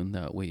wooden spoon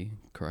that we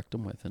correct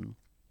him with. And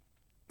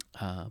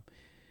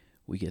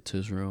we get to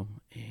his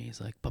room, and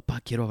he's like,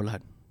 "Papa, quiero hablar.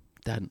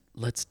 Dad,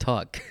 let's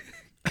talk."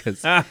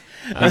 because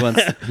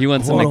he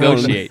wants to Hold on.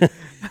 negotiate.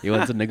 He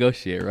wants to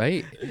negotiate,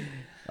 right?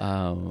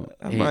 I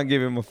might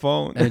give him a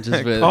phone. and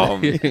just Call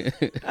me.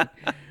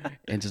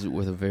 and just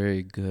with a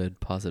very good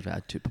positive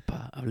attitude,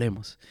 Papa,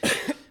 hablemos.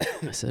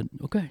 I said,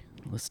 okay,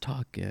 let's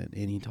talk. And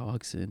he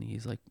talks, and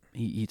he's like,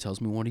 he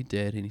tells me what he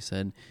did, and he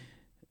said,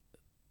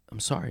 I'm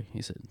sorry.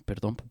 He said,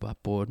 perdón, Papa,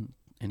 por,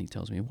 and he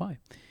tells me why.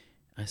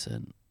 I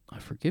said, I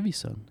forgive you,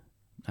 son.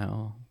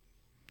 Now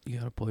you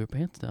gotta pull your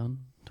pants down,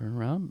 turn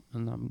around,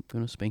 and I'm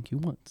gonna spank you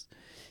once.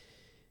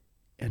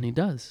 And he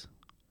does,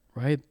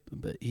 right?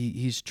 But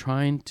he's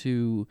trying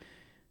to,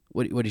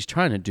 what he's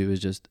trying to do is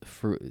just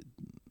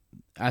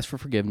ask for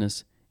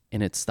forgiveness,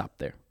 and it stopped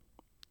there.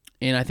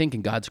 And I think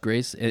in God's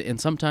grace, and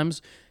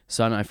sometimes,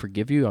 son, I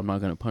forgive you. I'm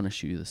not going to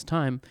punish you this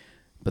time,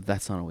 but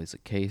that's not always the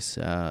case.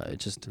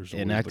 Just There's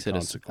in always the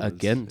Exodus consequence,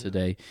 again yeah.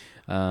 today,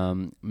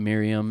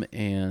 Miriam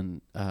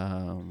and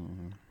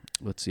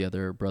what's the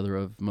other brother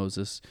of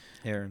Moses?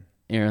 Aaron.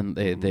 Aaron.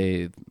 They're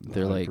The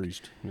high like,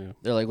 priest. Yeah.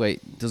 they're like,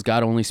 wait, does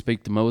God only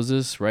speak to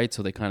Moses? Right?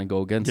 So they kind of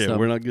go against Yeah, them.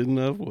 we're not good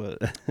enough. What?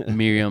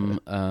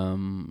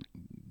 Miriam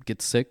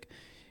gets sick,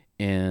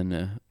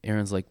 and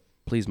Aaron's like,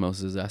 please,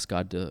 Moses, ask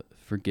God to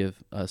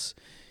forgive us.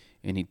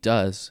 And he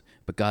does,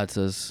 but God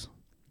says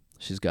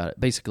she's got it.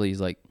 Basically,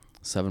 he's like,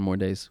 7 more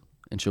days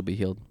and she'll be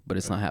healed, but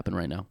it's Right. not happening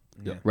right now.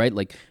 Yeah. Right?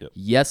 Like, Yep.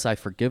 yes, I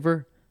forgive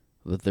her,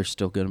 but there's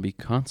still going to be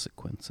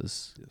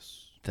consequences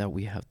Yes. that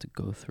we have to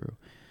go through.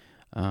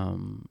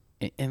 And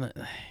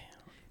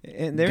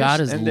And God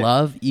is and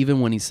love, even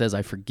when he says,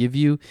 I forgive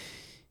you,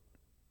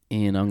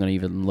 and I'm going to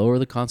even lower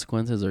the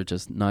consequences or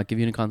just not give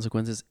you any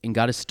consequences. And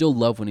God is still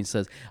love when he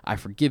says, I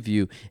forgive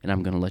you, and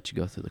I'm going to let you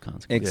go through the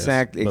consequences.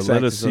 Exactly. But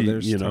exactly. let us So see,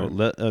 there's time.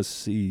 let us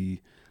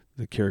see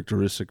the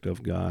characteristic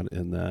of God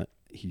in that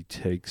he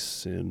takes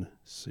sin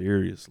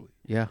seriously.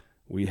 Yeah.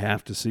 We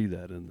have to see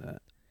that in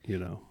that,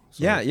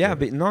 So, Yeah.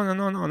 But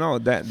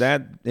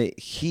no.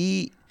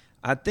 He,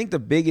 I think the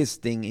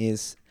biggest thing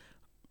is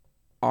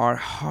our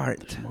heart.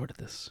 There's more to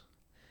this.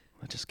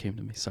 That just came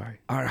to me. Sorry.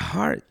 Our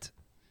heart.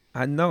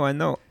 I know.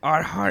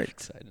 Our heart.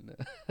 Excited.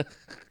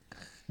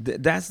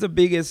 That's the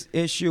biggest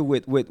issue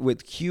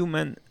with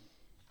human.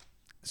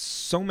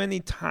 So many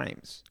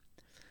times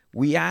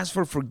we ask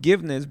for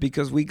forgiveness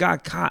because we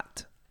got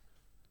caught,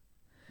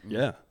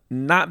 Yeah.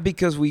 not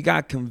because we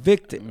got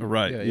convicted.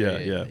 Right. Yeah,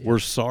 Yeah. We're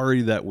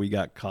sorry that we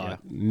got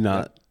caught,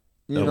 not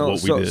You of know,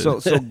 what we so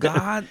did. so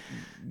God,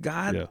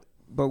 Yeah.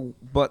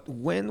 but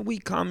when we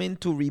come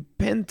into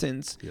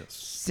repentance Yes.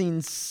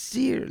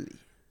 sincerely,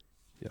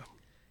 Yeah.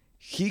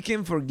 He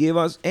can forgive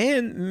us,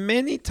 and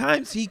many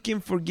times He can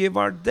forgive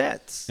our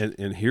debts.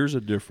 And here's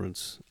a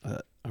difference.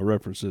 I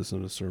referenced this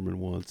in a sermon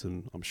once,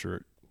 and I'm sure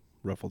it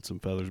ruffled some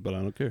feathers, but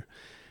I don't care.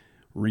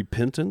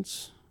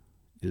 Repentance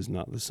is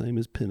not the same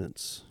as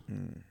penance.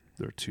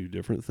 They're two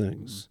different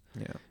things.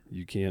 Yeah,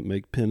 You can't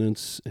make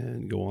penance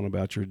and go on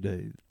about your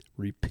day.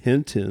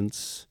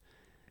 Repentance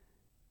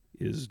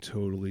is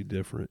totally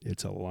different.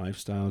 It's a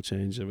lifestyle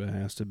change if it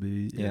has to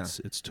be. Yeah.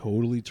 It's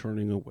totally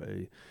turning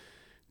away,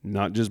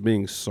 not just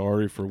being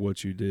sorry for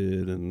what you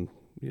did and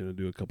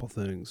do a couple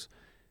things.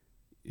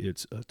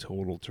 It's a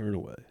total turn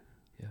away.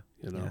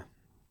 Yeah.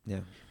 yeah.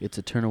 It's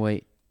a turn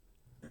away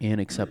and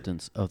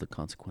acceptance of the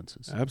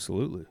consequences.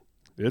 Absolutely.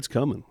 It's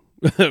coming.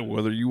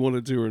 Whether you want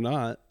it to or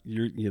not,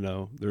 there's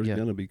Yeah.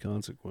 going to be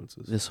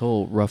consequences. This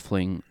whole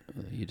ruffling,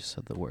 you just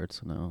said the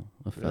words, of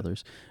Yeah.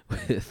 feathers,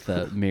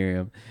 with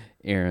Miriam,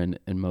 Aaron,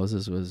 and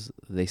Moses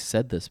they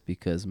said this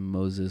because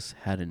Moses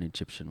had an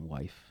Egyptian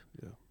wife.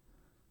 Yeah.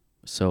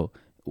 So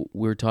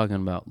we're talking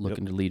about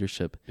looking to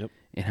leadership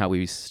and how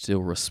we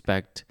still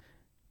respect.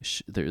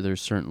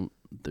 There's certain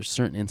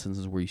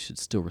instances where you should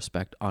still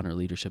respect, honor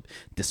leadership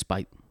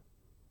despite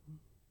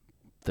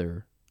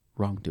their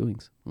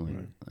wrongdoings. Like,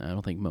 Right. I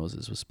don't think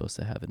Moses was supposed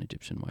to have an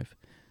Egyptian wife,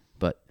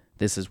 but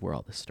this is where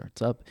all this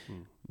starts up.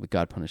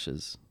 God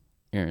punishes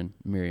Aaron,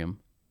 Miriam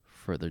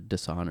for their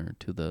dishonor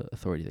to the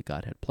authority that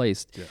God had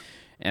placed. Yeah.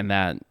 And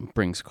that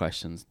brings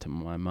questions to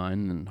my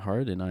mind and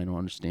heart, and I don't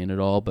understand it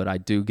all, but I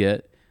do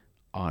get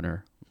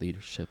honor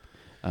leadership.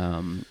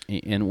 And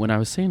when I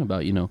was saying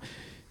about,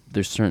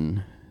 there's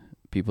certain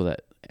people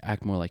that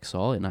act more like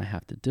Saul, and I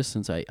have to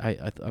distance.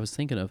 I was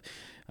thinking of,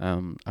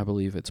 I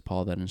believe it's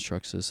Paul that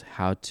instructs us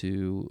how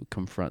to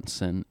confront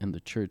sin in the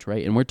church,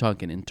 right? And we're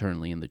talking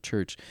internally in the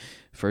church.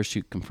 First,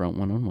 you confront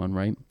one-on-one,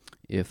 right?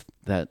 If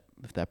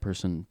that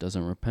person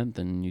doesn't repent,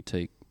 then you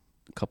take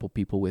a couple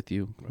people with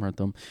you, confront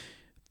them.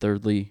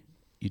 Thirdly,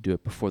 you do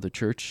it before the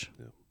church.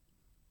 Yeah.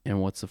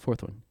 And what's the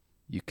fourth one?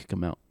 You kick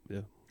them out.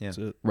 Yeah. That's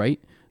it. Right?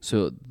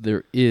 So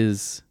there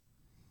is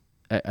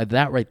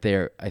that right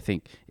there, I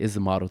think, is the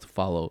model to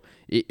follow.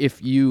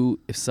 If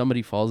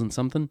somebody falls in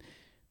something,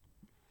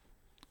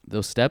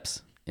 those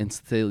steps, and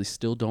they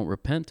still don't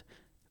repent,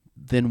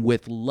 then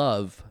with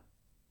love,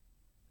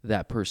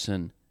 that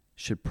person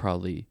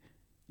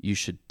you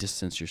should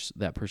distance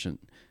that person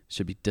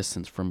should be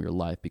distanced from your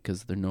life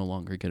because they're no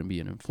longer going to be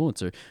an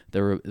influencer.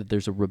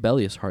 There's a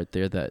rebellious heart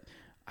there that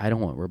I don't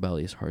want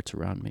rebellious hearts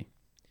around me.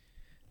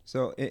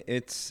 So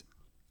it's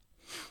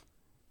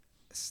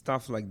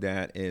stuff like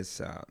that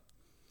is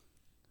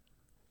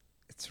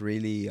it's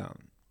really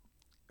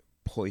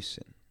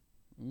poison.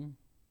 Mm.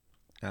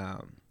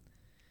 Um,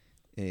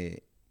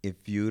 if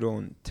you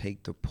don't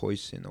take the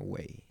poison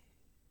away,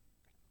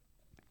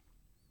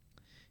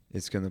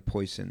 it's gonna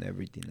poison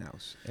everything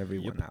else,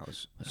 everyone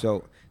else.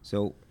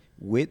 So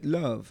with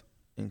love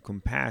and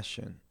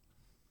compassion,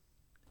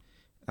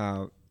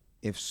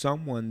 if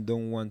someone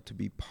don't want to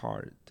be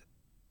part,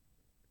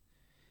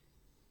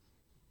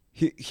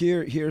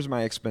 here's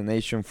my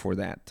explanation for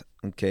that.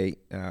 Okay,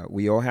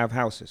 we all have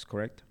houses,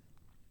 correct?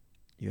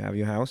 You have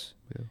your house.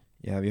 Yeah.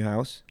 You have your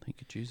house. Thank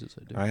you, Jesus.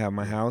 I do. I have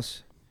my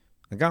house.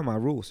 I got my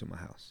rules in my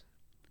house.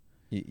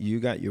 You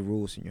got your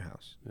rules in your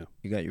house. Yeah.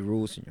 You got your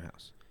rules in your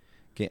house.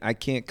 Okay, I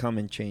can't come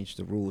and change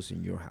the rules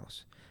in your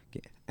house.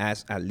 Okay,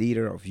 as a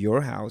leader of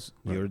your house,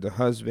 Right. you're the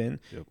husband.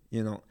 Yep.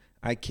 You know,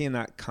 I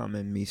cannot come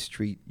and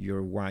mistreat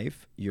your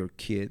wife, your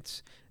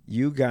kids.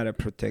 You gotta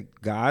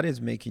protect. God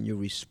is making you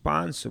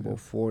responsible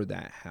for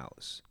that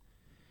house.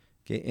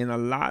 Okay, and a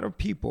lot of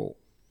people,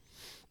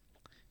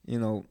 you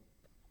know,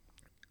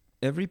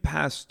 every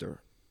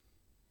pastor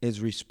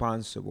is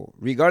responsible,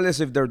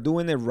 regardless if they're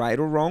doing it right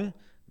or wrong.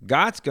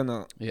 God's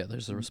gonna Yeah,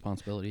 there's a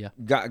responsibility.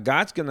 Yeah.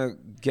 God's gonna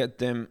get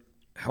them,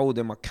 hold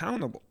them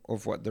accountable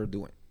of what they're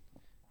doing.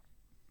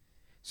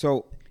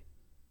 So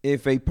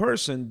if a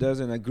person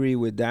doesn't agree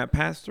with that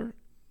pastor,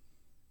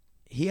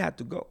 he had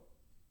to go.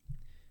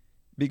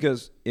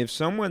 Because if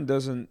someone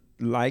doesn't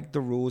like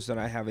the rules that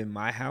I have in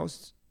my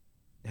house,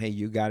 hey,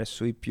 you gotta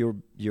sweep your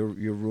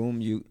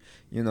room. You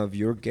know, if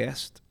you're a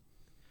guest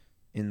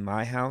in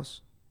my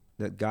house,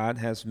 that God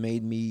has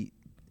made me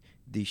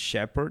the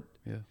shepherd.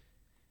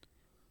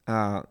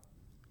 Yeah.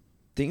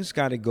 Things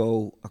got to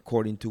go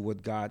according to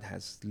what God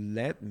has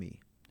led me.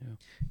 Yeah.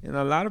 And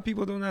a lot of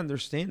people don't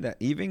understand that.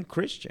 Even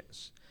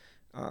Christians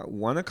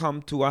want to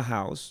come to a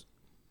house.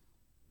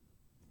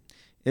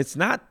 It's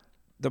not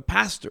the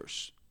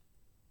pastor's,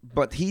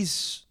 but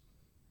he's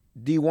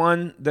the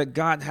one that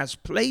God has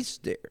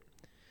placed there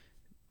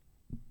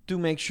to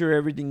make sure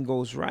everything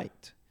goes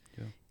right.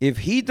 Yeah. If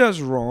he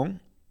does wrong,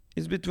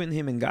 it's between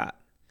him and God.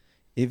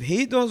 If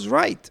he does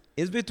right,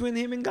 it's between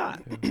him and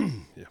God.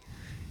 Yeah.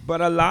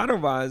 But a lot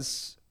of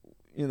us,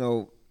 you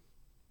know,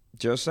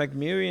 just like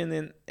Miriam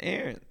and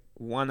Aaron,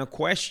 want to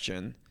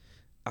question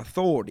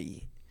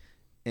authority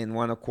and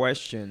want to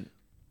question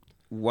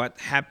what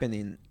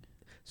happening.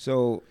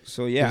 So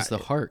yeah. It was the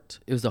heart.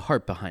 It was the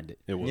heart behind it.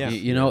 It was. Yeah.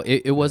 You know,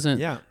 it wasn't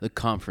Yeah. the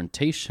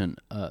confrontation.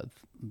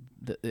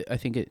 I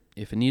think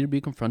if it needed to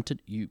be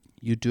confronted, you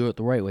do it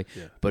the right way.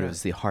 Yeah. But Yeah. it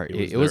was the heart.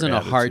 It was It wasn't their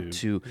a heart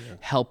attitude. to Yeah.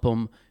 help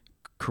them,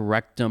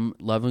 correct them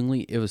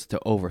lovingly. It was to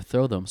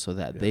overthrow them so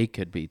that they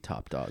could be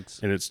top dogs.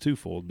 And it's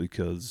twofold,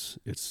 because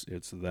it's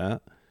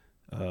that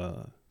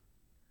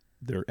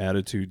their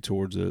attitude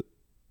towards it,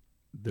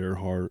 their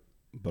heart,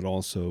 but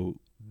also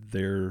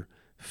their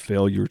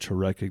failure to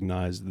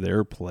recognize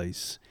their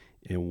place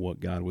in what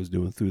God was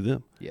doing through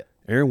them. Yeah.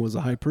 Aaron was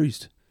a high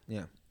priest,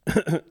 Yeah.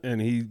 and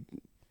he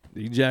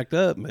jacked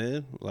up,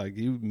 man. Like,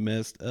 he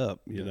messed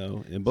up, you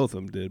know, and both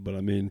of them did. But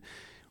I mean,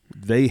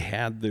 they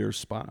had their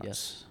spots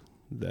Yes.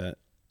 that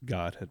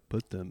God had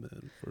put them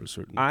in for a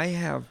certain I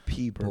have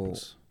people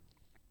purpose.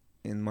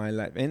 in my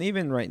life, and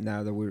even right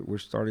now that we're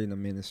starting a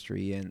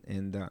ministry,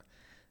 and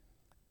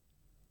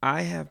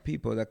I have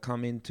people that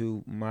come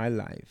into my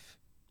life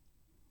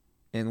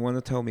and want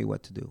to tell me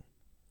what to do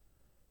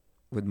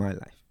with my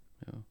life.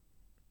 Yeah.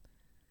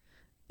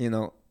 You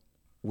know,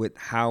 with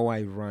how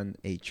I run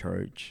a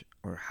church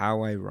or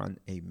how I run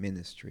a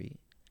ministry,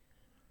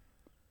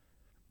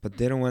 but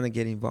they don't want to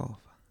get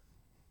involved.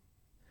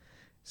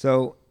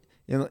 So,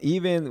 you know,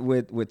 even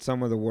with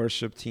some of the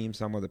worship team,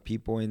 some of the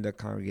people in the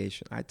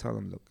congregation, I tell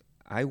them, look,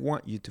 I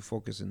want you to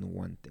focus on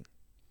one thing.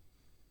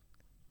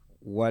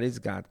 What is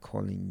God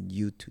calling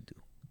you to do?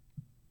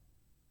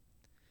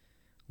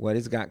 What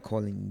is God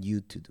calling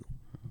you to do?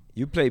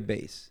 You play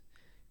bass.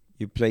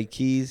 You play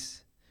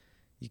keys.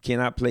 You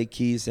cannot play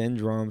keys and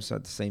drums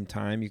at the same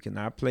time. You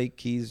cannot play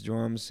keys,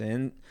 drums,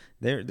 and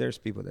there's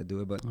people that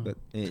do it, but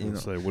you know.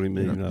 Say, what do you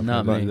mean? you You're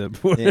Not playing me. that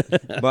before? Yeah,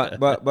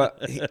 but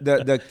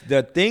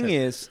the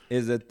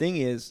thing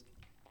is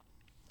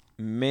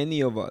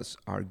many of us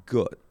are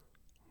good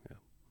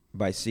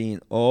by seeing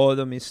all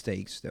the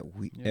mistakes that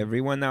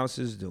everyone else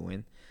is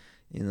doing.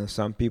 You know,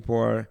 some people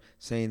are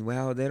saying,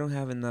 well, they don't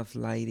have enough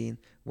lighting.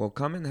 Well,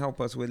 come and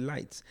help us with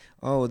lights.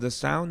 Oh, the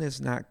sound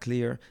is not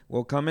clear.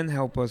 Well, come and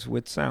help us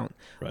with sound.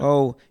 Right.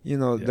 Oh, you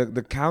know, Yeah.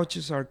 the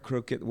couches are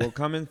crooked. Well,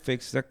 come and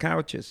fix the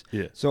couches.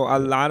 Yeah. So a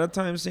lot of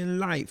times in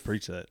life,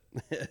 Preach that.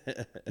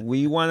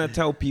 we want to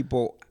tell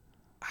people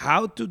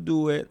how to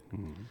do it,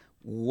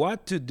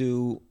 what to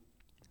do,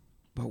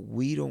 but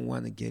we don't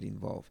want to get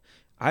involved.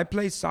 I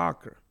play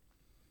soccer,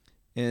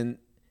 and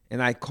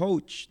I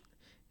coach,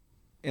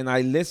 and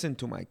I listen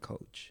to my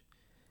coach.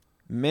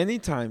 Many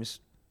times,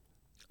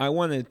 I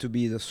wanted to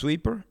be the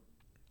sweeper.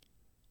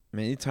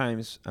 Many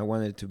times, I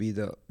wanted to be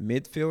the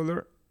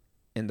midfielder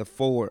and the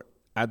forward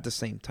at the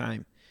same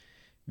time,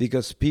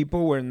 because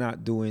people were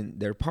not doing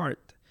their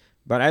part.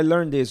 But I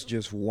learned this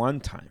just one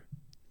time.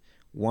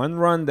 One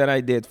run that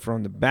I did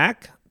from the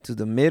back to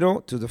the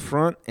middle to the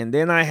front, and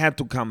then I had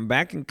to come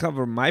back and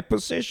cover my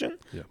position.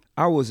 Yeah.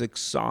 I was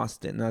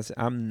exhausted, and I said,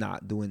 I'm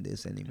not doing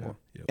this anymore,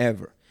 Yep.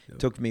 ever. Yep.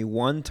 Took me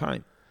one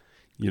time.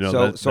 You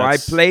know, So I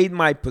played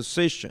my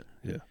position.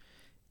 Yeah.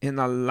 And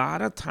a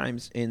lot of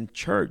times in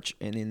church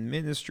and in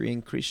ministry,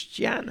 in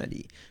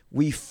Christianity,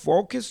 we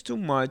focus too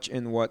much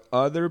on what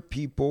other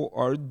people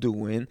are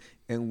doing,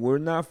 and we're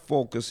not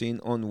focusing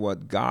on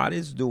what God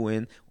is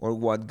doing or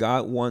what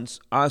God wants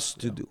us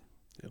to do.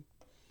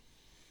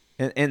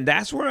 Yep. And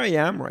that's where I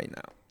am right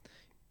now.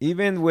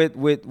 Even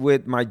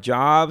with my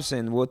jobs,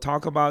 and we'll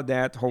talk about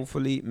that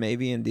hopefully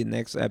maybe in the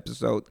next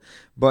episode,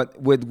 but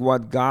with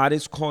what God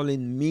is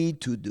calling me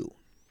to do.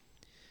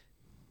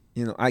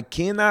 You know, I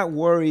cannot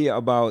worry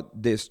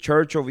about this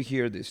church over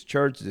here, this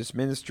church, this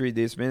ministry,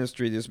 this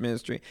ministry, this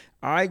ministry.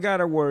 I got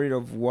to worry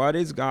of what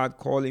is God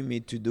calling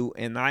me to do,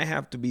 and I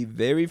have to be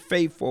very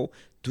faithful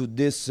to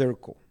this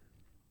circle,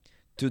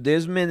 to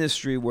this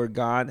ministry where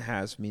God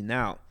has me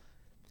now.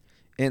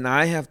 And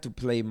I have to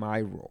play my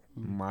role,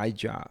 my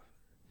job.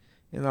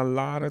 And a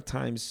lot of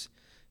times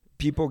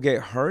people get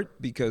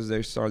hurt because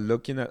they start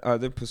looking at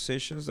other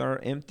positions that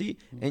are empty.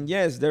 And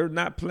yes, they're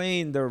not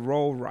playing their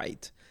role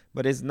right.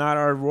 But it's not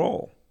our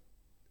role.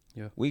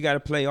 Yeah. We got to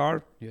play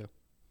our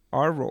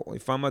role.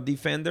 If I'm a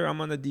defender, I'm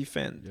gonna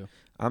defend. Yeah.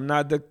 I'm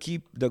not the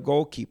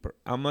goalkeeper.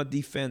 I'm a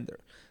defender.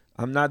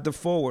 I'm not the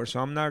forward,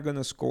 so I'm not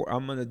gonna score.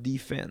 I'm gonna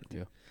defend.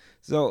 Yeah.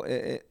 So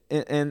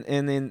and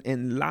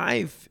in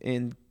life,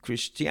 in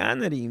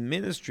Christianity, in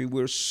ministry,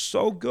 we're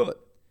so good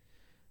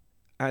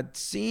at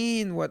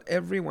seeing what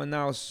everyone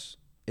else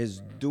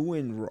is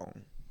doing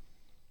wrong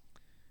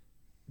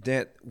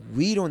that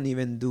we don't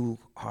even do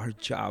our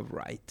job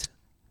right.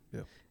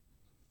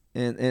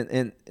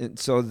 And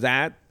so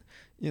that,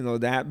 you know,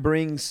 that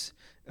brings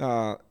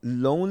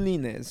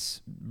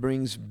loneliness,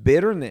 brings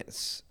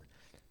bitterness,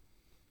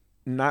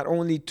 not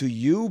only to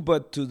you,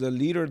 but to the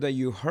leader that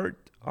you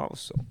hurt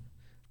also.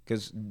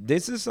 Because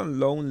this is a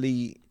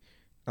lonely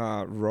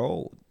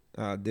road.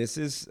 This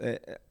is,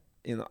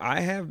 you know,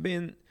 I have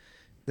been,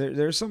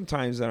 there's some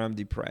times that I'm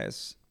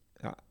depressed.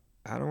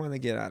 I don't want to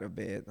get out of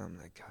bed. I'm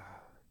like,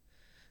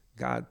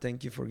 God,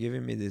 thank you for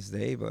giving me this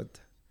day, but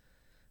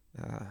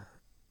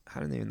I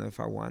don't even know if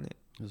I want it.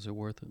 Is it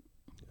worth it?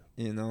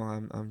 You know,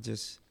 I'm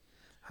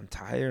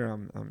tired.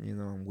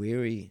 I'm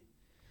weary.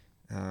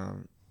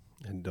 And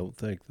don't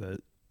think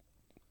that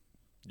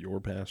your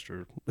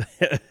pastor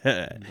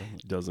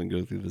doesn't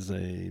go through the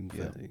same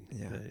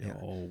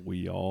thing.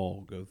 We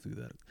all go through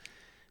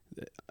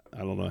that. I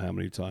don't know how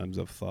many times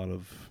I've thought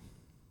of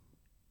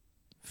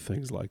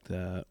things like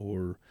that,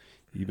 or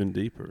even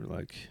deeper,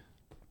 like,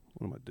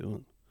 what am I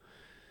doing?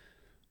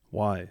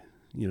 Why?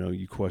 You know,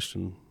 you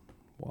question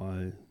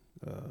why.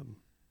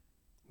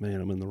 Man,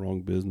 I'm in the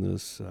wrong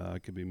business. I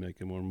could be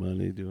making more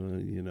money doing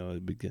it. You know,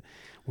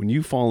 when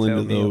you fall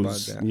into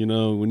those, you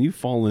know, when you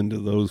fall into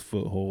those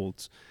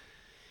footholds,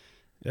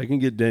 it can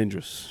get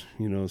dangerous.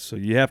 You know, so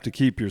you have to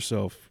keep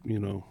yourself, you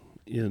know,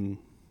 in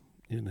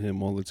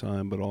Him all the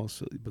time. But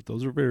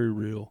those are very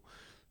real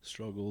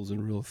struggles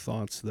and real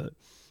thoughts. That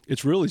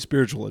it's really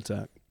spiritual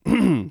attack.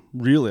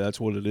 Really, that's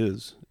what it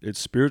is. It's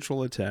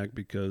spiritual attack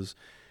because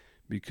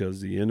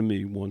the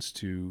enemy wants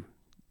to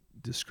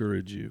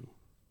discourage you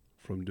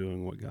from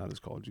doing what God has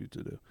called you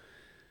to do.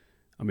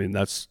 I mean,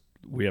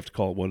 we have to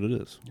call it what it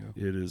is.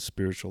 Yeah. It is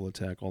spiritual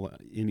attack.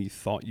 Any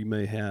thought you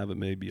may have, it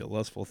may be a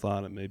lustful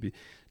thought. It may be,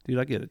 dude,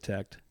 I get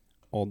attacked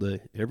all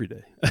day, every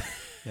day.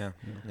 Yeah.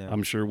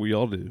 I'm sure we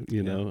all do,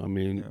 you know, I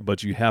mean,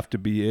 but you have to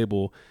be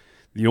able,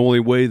 the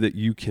only way that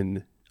you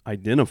can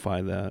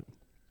identify that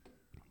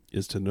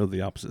is to know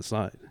the opposite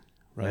side,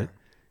 right?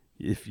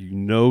 Yeah. If you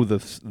know the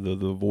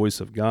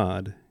voice of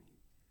God,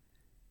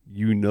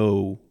 you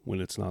know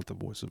when it's not the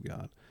voice of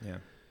God. Yeah.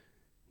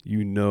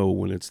 You know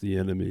when it's the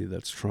enemy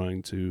that's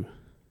trying to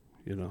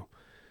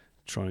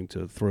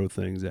throw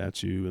things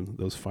at you, and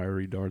those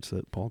fiery darts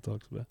that Paul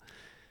talks about,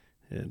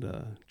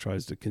 and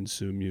tries to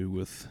consume you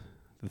with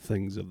the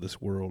things of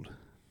this world.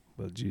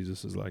 But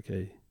Jesus is like,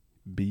 hey,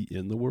 be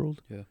in the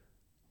world,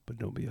 but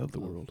don't be of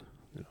the world.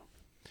 You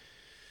know,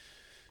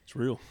 it's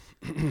real.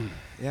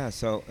 Yeah.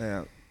 So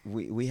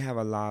we have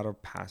a lot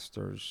of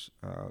pastors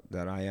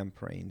that I am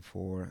praying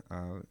for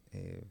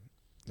that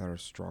are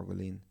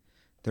struggling.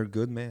 They're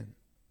good men.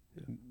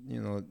 Yeah. You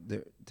know,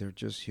 they're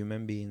just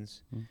human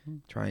beings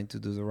trying to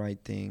do the right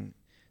thing.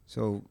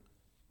 So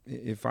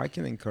if I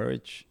can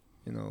encourage,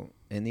 you know,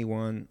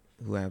 anyone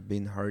who have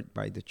been hurt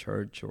by the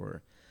church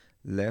or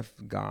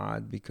left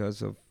God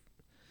because of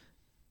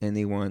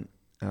anyone,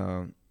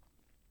 you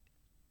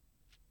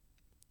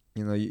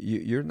know,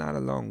 you're not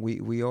alone.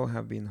 We all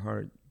have been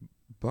hurt,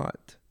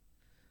 but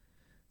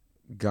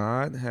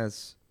God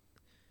has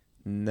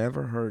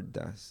never hurt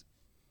us,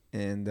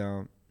 and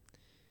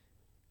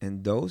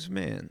those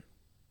men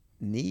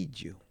need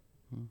you.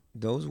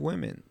 Those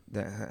women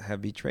that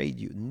have betrayed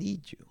you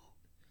need you.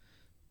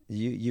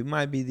 You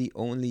might be the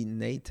only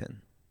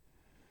Nathan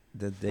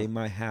that they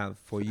might have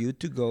for you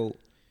to go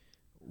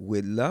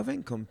with love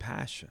and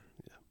compassion.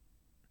 Yeah.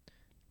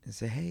 And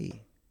say,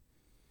 hey,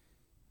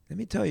 let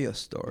me tell you a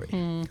story.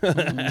 It's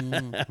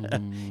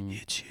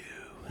you.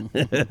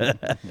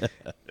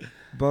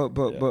 But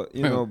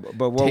you know,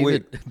 but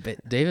what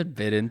David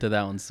bit into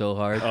that one so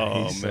hard.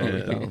 Oh He's so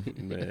man, dumb.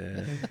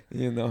 man.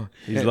 you know,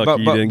 He's And-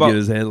 lucky he didn't get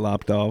his head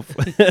lopped off.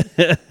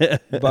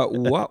 but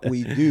what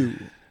we do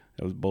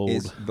That was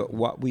bold.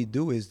 what we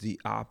do is the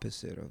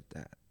opposite of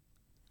that.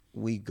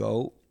 We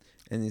go,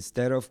 and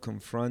instead of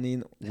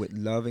confronting with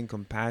love and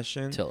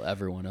compassion, Tell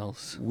everyone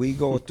else. we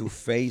go to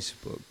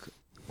Facebook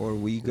or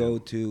we go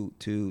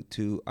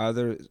to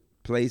other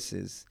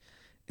places,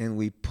 and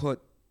we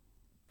put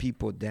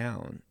people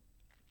down.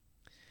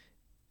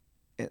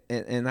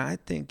 And I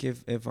think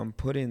if I'm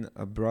putting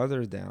a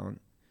brother down,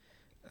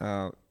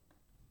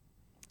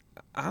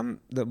 I'm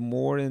the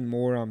more and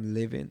more I'm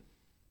living,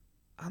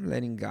 I'm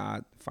letting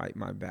God fight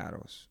my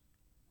battles.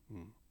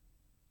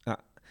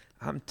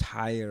 I'm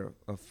tired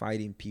of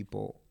fighting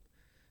people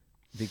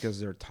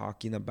because they're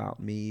talking about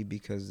me,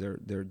 because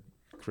they're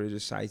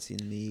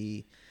criticizing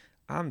me.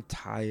 I'm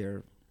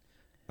tired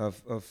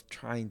of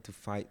trying to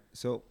fight.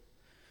 So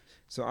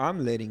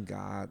I'm letting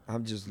God.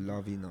 I'm just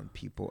loving on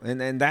people,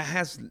 and that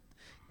has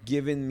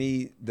given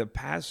me the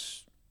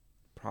past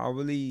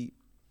probably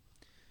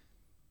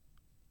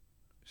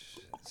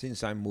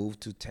since I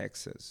moved to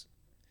Texas.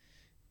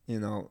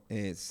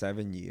 It's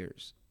 7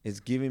 years.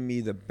 It's given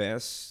me the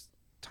best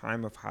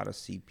time of how to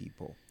see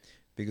people,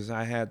 because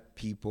I had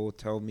people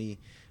tell me,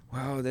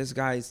 well, this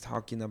guy is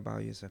talking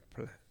about you. I said,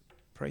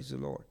 praise the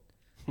Lord.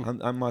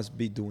 I must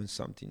be doing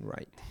something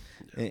right.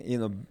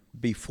 And,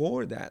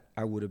 before that,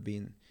 I would have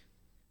been,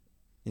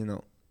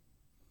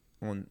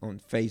 on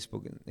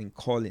Facebook and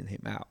calling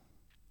him out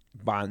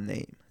by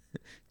name,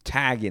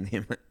 tagging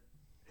him.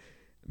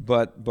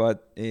 But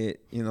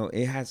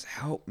it has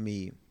helped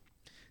me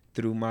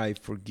through my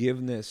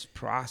forgiveness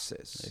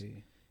process.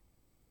 Hey.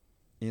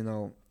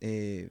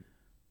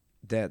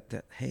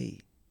 That hey,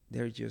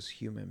 they're just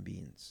human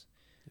beings.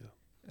 Yeah.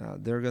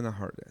 They're gonna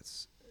hurt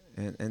us,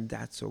 and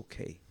that's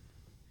okay.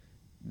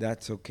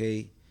 That's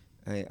okay.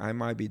 I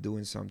might be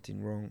doing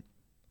something wrong.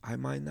 I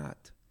might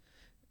not.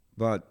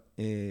 But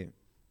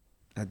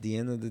at the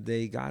end of the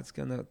day, God's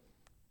gonna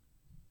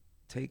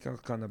take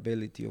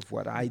accountability of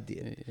what I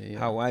did,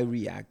 how I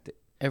reacted.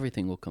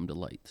 Everything will come to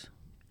light.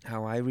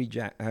 How I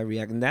react,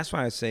 and that's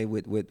why I say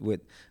with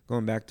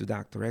going back to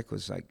Dr. Echo,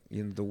 it's like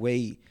the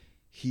way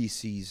he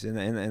sees,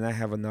 and I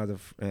have another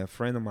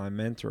friend of mine,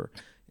 mentor,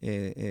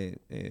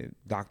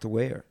 Dr.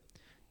 Ware,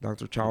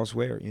 Dr. Charles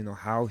Ware.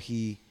 How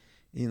he,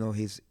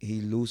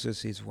 he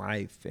loses his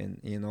wife,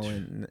 and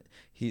and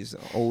he's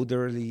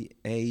elderly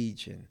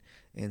age,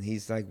 and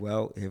he's like,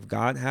 well, if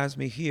God has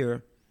me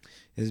here,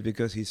 is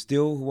because he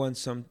still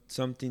wants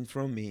something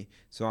from me,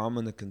 so I'm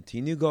gonna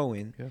continue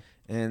going. Yeah.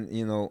 And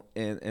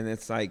and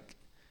it's like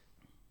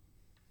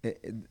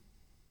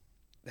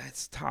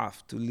that's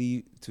tough to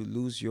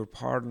lose your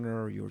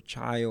partner, your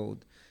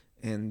child,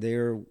 and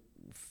they're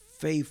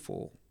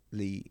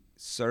faithfully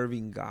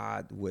serving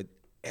God with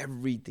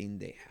everything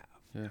they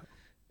have.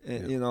 Yeah.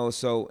 And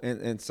so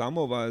and some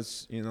of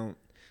us,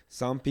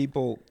 some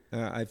people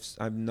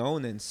I've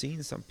known and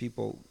seen some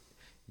people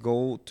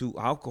go to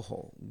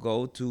alcohol,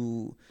 go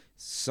to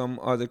some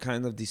other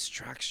kind of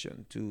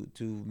distraction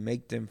to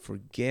make them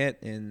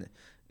forget, and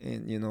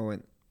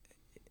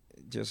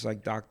just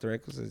like Dr.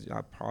 Echo says,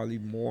 I probably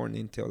mourn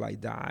until I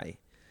die.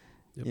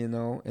 Yep.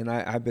 And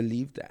I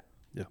believe that.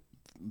 Yeah.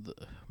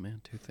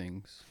 Two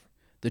things.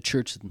 The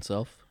church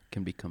itself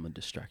can become a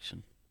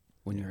distraction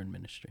when you're in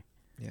ministry.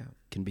 Yeah.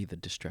 Can be the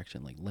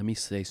distraction. Like, let me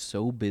stay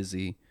so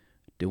busy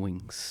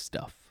doing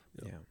stuff.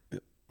 Yeah.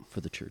 For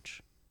the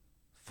church,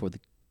 for the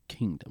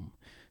kingdom,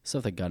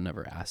 stuff that God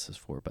never asks us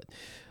for, but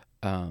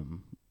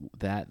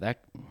that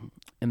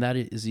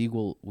is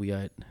equal. We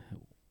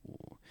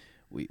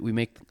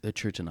make the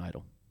church an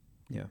idol.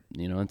 Yeah.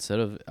 Instead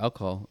of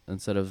alcohol,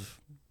 instead of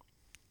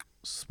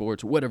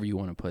sports, whatever you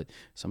want to put,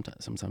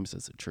 sometimes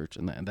it's a church,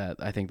 and that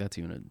I think that's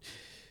even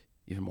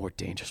more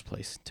dangerous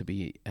place to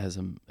be as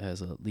a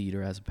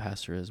leader, as a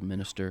pastor, as a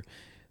minister,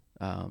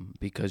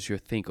 because you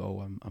think,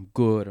 oh, I'm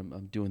good,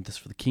 I'm doing this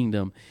for the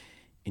kingdom,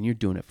 and you're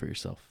doing it for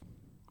yourself.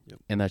 Yep.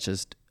 And that's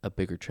just a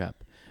bigger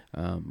trap.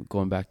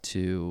 Going back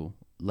to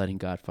letting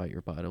God fight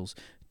your battles,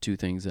 two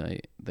things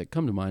that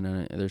come to mind,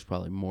 and there's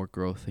probably more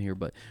growth here,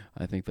 but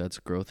I think that's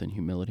growth in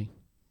humility,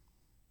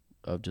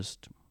 of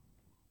just,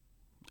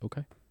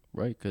 okay,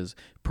 right? Because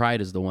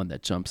pride is the one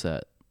that jumps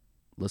at,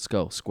 let's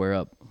go, square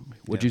up.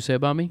 What'd you say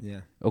about me? Yeah.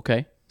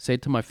 Okay, say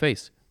it to my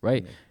face,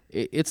 right? Yeah.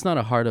 It's not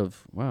a heart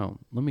of, wow,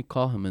 let me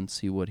call him and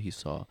see what he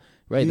saw.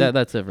 Right,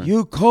 that's different.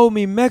 You call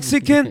me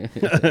Mexican?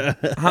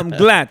 I'm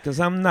glad, because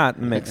I'm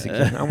not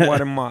Mexican. I'm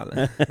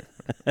Guatemalan.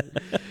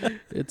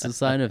 It's a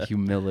sign of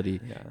humility.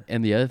 Yeah.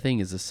 And the other thing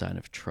is a sign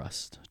of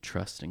trust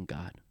in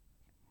God.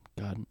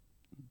 God,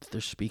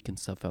 they're speaking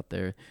stuff out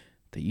there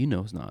that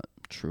is not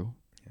true.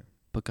 Yeah.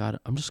 But God,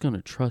 I'm just going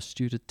to trust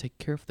you to take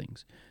care of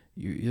things.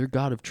 You're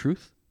God of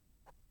truth,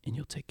 and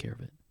you'll take care of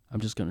it. I'm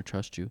just going to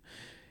trust you.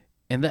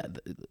 And that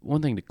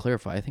one thing to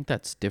clarify, I think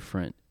that's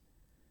different.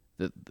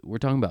 That we're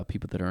talking about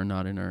people that are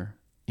not in our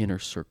inner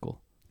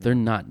circle. They're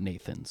not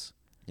Nathans.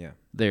 Yeah.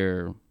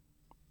 They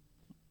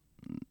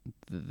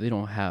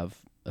don't have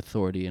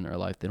authority in our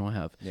life. They don't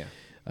have Yeah.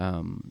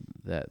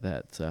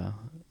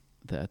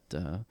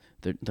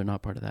 they're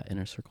not part of that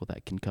inner circle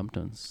that can come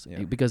to us,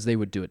 Yeah. because they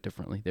would do it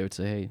differently. They would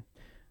say, "Hey,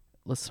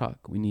 let's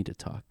talk. We need to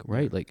talk."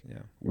 Right? Yeah. Like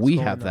Yeah. we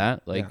going have on?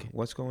 that. Yeah. Like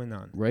What's going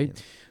on? right. You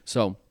know?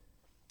 So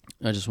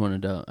I just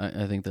wanted to.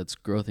 I think that's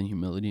growth in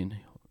humility and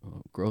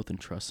growth and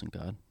trust in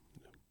God.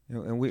 You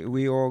know, and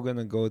we all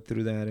gonna go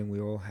through that, and we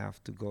all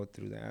have to go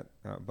through that.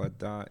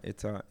 But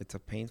it's a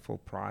painful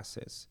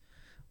process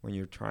when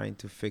you're trying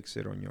to fix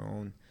it on your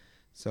own.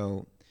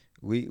 So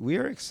we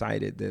are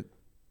excited that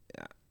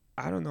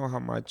I don't know how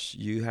much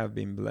you have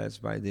been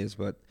blessed by this,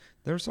 but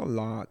there's a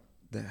lot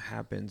that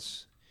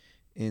happens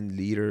in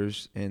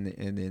leaders and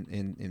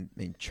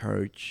in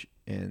church,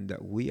 and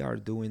we are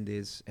doing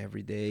this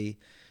every day.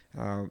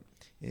 Uh,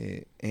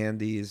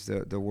 Andy is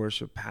the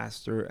worship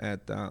pastor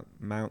at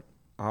Mount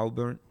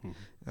Auburn,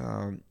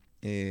 um,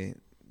 eh,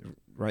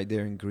 right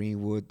there in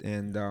Greenwood,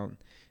 and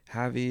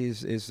Javi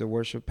is the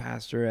worship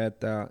pastor at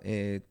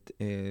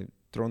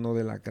Trono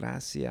de la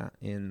Gracia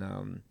in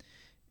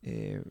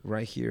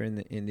right here in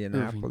the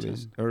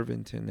Indianapolis,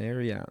 Irvington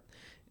area,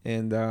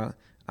 and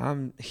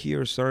I'm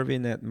here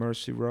serving at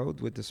Mercy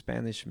Road with the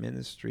Spanish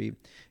ministry,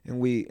 and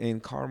we in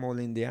Carmel,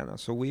 Indiana.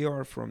 So we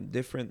are from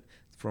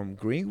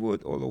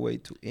Greenwood all the way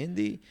to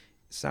Indy,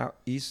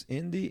 Southeast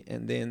Indy,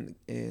 and then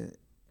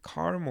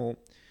Carmel.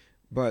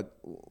 But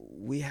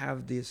we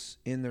have this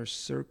inner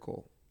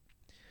circle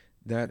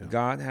that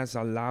God has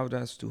allowed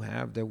us to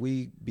have, that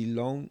we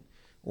belong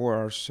or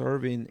are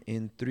serving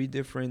in 3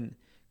 different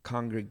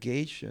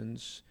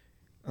congregations,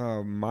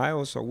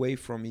 miles away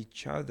from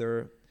each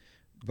other,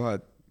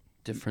 but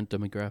Different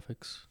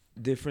demographics.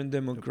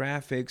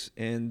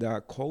 And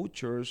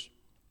cultures,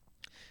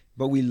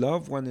 but we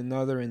love one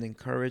another and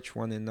encourage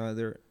one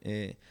another,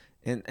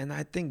 and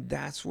I think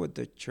that's what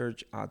the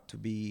church ought to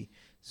be.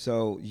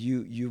 So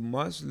you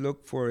must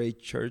look for a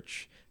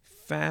church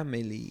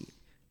family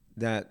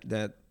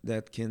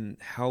that can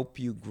help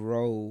you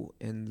grow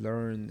and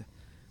learn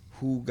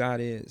who God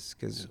is,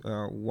 because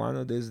one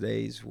of these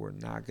days we're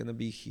not gonna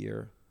be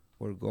here.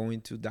 We're going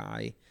to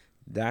die,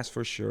 that's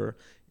for sure.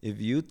 If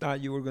you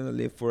thought you were gonna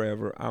live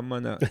forever, I'm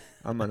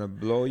gonna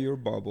blow your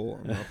bubble.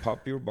 I'm gonna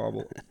pop your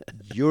bubble.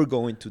 You're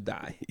going to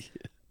die.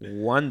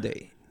 One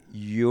day,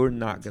 you're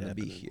not gonna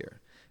be here.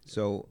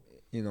 So,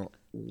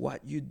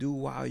 what you do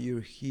while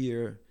you're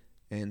here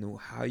and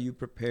how you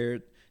prepare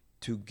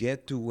to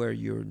get to where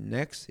your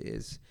next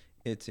is,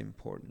 it's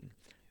important.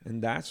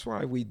 And that's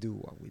why we do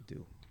what we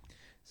do.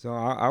 So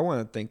I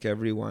want to thank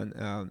everyone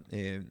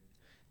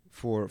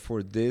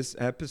for this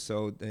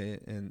episode,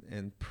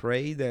 and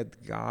pray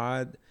that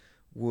God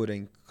would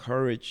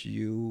encourage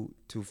you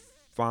to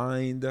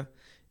find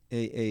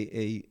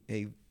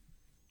a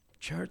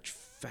church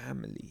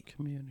family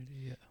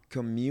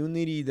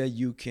community that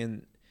you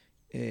can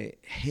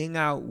hang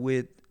out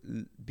with.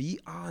 Be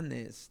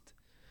honest,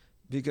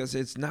 because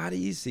it's not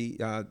easy.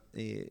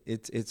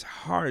 It's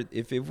hard.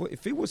 If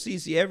it was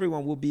easy,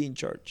 everyone will be in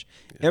church.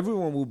 Yeah.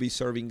 Everyone will be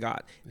serving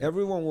God. Yeah.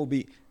 Everyone will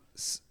be,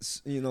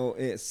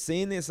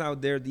 sin is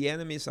out there. The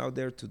enemy is out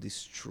there to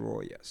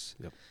destroy us.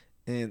 Yep.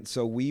 And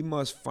so we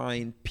must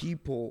find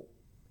people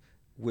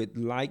with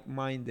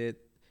like-minded,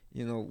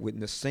 with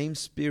the same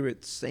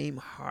spirit, same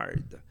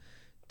heart,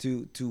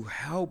 to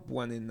help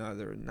one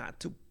another, not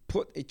to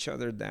put each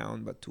other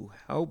down, but to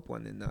help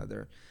one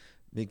another,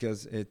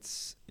 because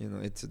it's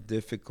a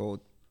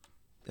difficult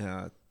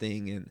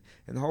thing,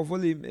 and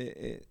hopefully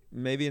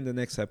maybe in the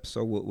next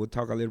episode we'll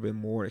talk a little bit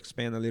more,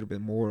 expand a little bit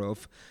more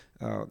of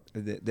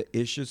the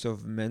issues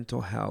of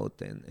mental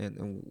health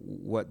and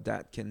what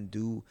that can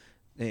do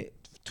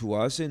to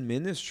us in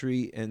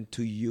ministry and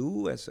to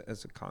you as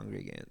a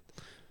congregant,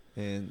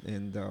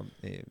 and a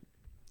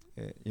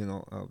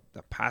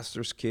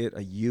pastor's kid,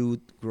 a youth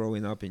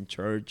growing up in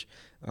church,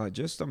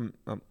 just a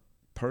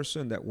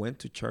person that went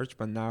to church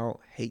but now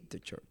hate the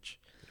church.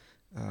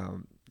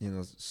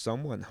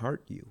 Someone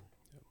hurt you,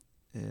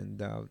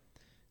 and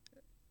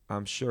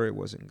I'm sure it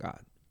wasn't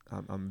God.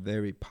 I'm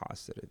very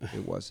positive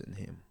it wasn't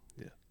him.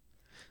 Yeah.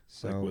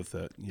 So like with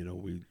that,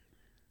 we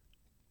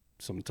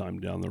sometime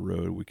down the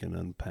road we can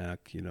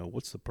unpack,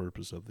 what's the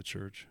purpose of the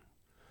church?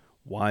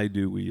 Why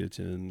do we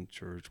attend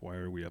church? Why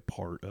are we a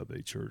part of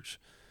a church?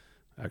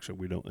 Actually,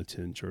 we don't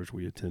attend church.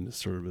 We attend a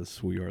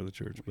service. We are the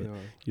church. But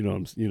you know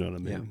what I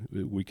mean?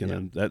 Yeah. We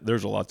can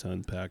there's a lot to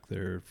unpack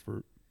there,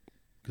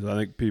 because I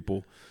think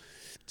people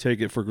take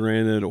it for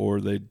granted,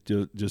 or they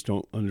just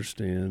don't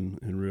understand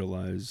and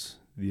realize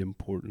the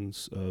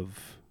importance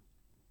of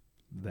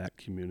that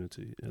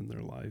community in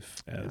their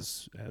life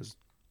as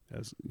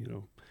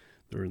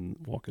they're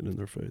walking in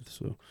their faith.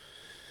 So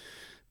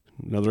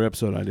another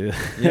episode idea.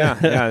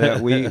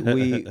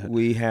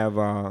 We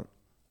have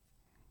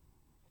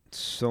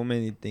so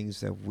many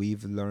things that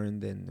we've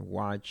learned and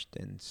watched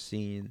and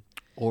seen,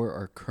 or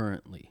are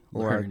currently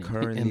or are learning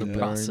currently in the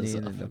process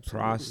learning of. in the Absolutely.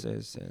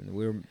 process,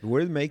 and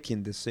we're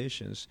making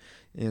decisions.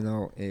 You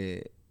know,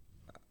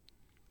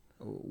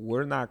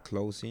 we're not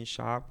closing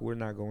shop. We're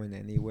not going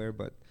anywhere.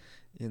 But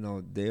you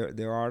know,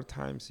 there are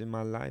times in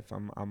my life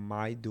am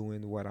I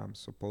doing what I'm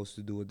supposed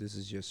to do? This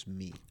is just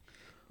me,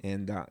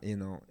 and you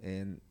know,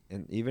 and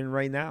even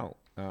right now,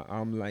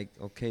 I'm like,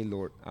 okay,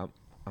 Lord,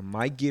 am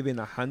I giving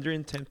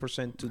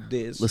 110% to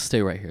this? Let's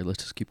stay right here.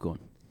 Let's just keep going.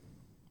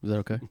 Is that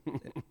okay?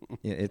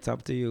 Yeah, it's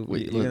up to you.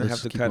 Wait, You're gonna let's have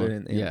just to keep cut it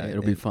going. in. Yeah,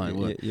 it'll be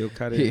fine. You'll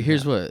cut it.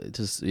 Here's what,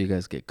 just so you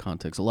guys get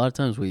context. A lot of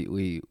times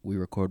we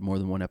record more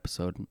than one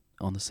episode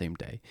on the same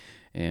day,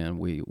 and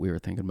we were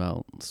thinking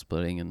about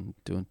splitting and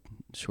doing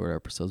shorter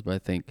episodes. But I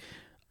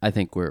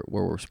think we're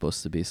where we're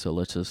supposed to be. So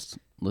let's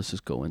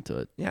just go into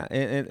it. Yeah,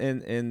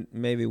 and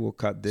maybe we'll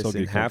cut this So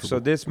in get half. So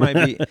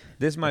comfortable.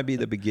 this might be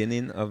the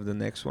beginning of the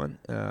next one.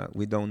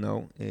 We don't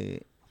know.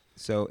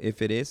 So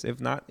if it is, if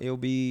not,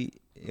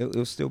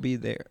 it'll still be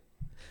there.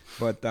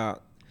 But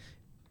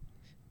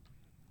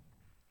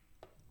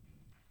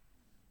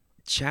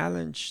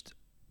challenged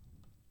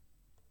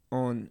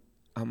on,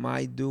 am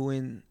I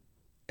doing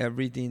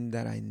everything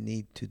that I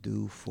need to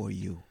do for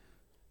you?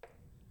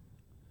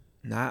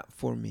 Not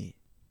for me,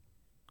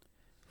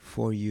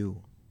 for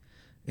you.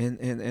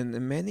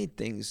 And many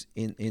things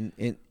in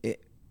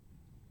it,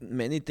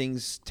 many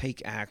things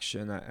take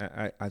action.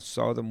 I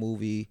saw the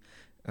movie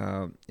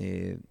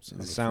The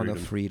Sound of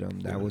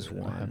Freedom. That was I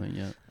one. haven't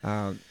yet.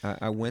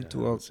 I went Yeah, I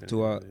to haven't seen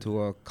it yet.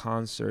 to a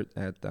concert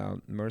at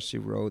Mercy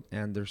Road,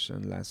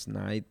 Anderson last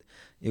night.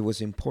 It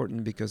was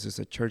important because it's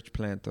a church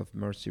plant of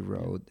Mercy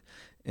Road,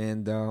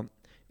 and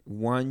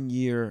 1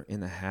 year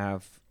and a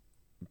half,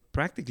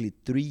 practically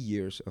 3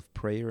 years of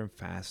prayer and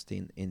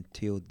fasting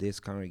until this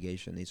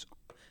congregation is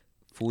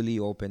fully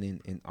open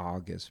in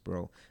August,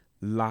 bro.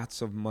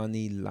 Lots of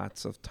money,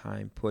 lots of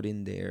time put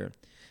in there,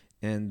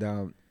 and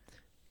uh,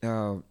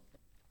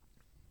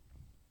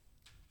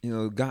 you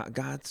know,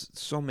 God's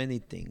so many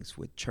things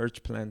with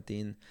church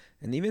planting,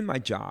 and even my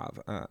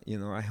job. You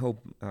know, I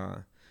hope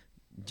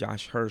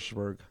Josh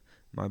Hirschberg,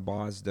 my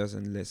boss,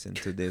 doesn't listen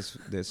to this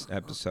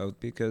episode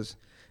because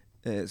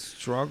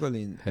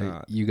struggling. Hey,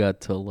 you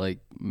got till like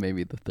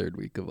maybe the third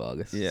week of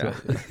August. Yeah,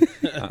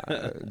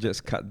 So.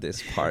 just cut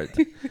this part.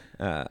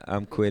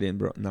 I'm quitting,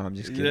 bro. No, I'm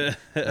just kidding.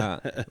 Yeah.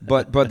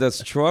 But the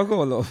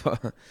struggle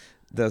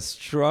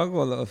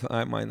of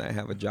I might not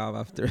have a job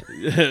after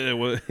Yeah,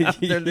 well,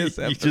 after this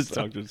you just episode.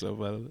 talked yourself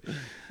out of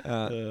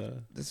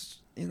it. This,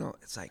 you know,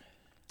 it's like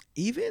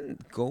even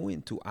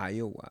going to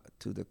Iowa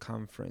to the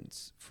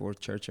conference for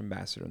Church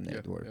Ambassador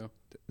Network, Yeah.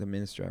 the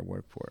ministry I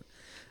work for.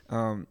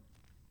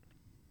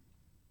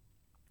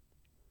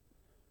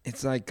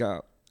 It's like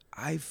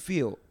I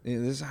feel, you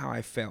know, this is how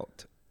I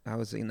felt. I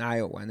was in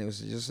Iowa, and it was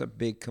just a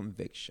big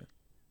conviction,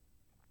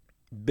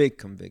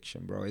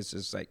 bro. It's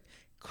just like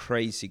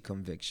crazy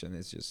conviction.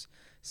 It's just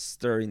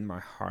stirring my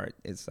heart.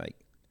 It's like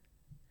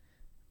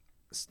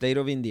state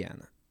of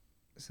Indiana.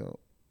 So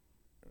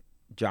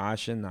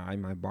Josh and I,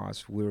 my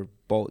boss, we're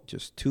both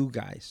just two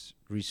guys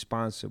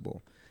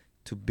responsible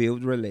to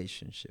build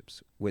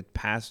relationships with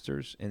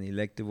pastors and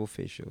elected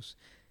officials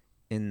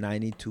in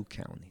 92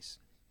 counties,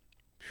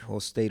 whole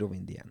state of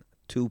Indiana.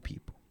 Two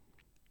people.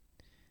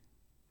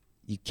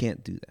 You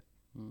can't do that.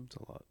 It's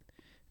a lot.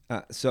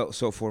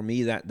 So for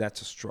me,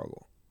 that's a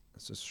struggle.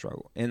 It's a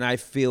struggle, and I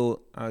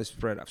feel I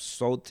spread up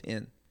so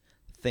thin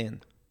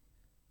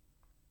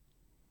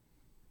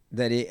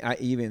that I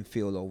even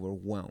feel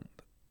overwhelmed.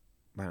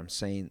 But I'm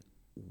saying,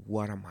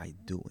 what am I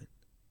doing?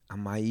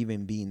 Am I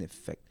even being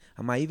effective?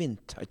 Am I even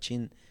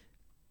touching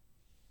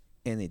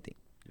anything?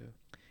 Yeah.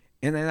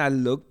 And then I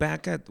look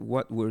back at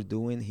what we're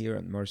doing here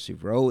at Mercy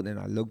Road, and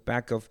I look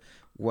back of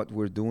what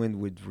we're doing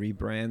with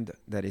Rebrand,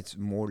 that it's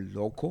more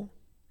local,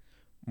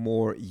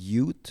 more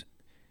youth.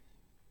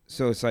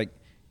 So it's like,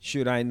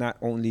 should I not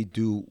only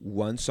do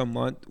once a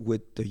month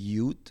with the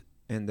youth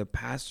and the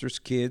pastor's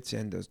kids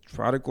and the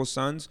prodigal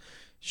sons?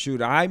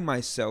 Should I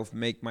myself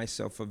make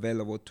myself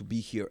available to be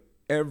here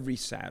every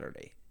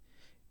Saturday,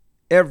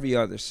 every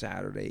other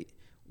Saturday,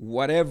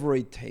 whatever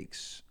it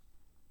takes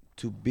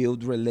to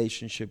build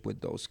relationship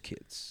with those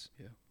kids?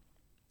 Yeah.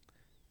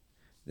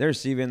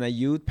 There's even a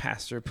youth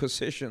pastor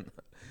position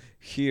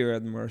here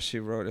at Mercy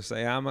Road. It's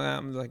like I'm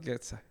like,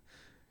 it's,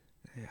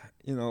 yeah,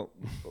 you know,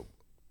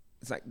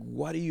 it's like,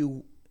 what do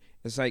you?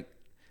 It's like,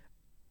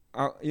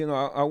 you know,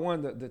 I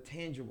want the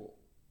tangible.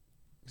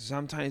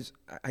 Sometimes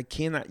I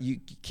cannot. You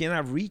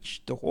cannot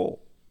reach the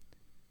whole.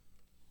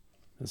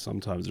 And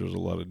sometimes there's a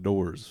lot of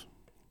doors.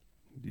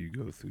 You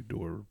go through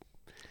door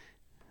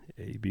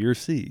A, B, or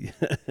C.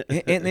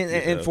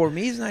 And for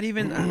me, it's not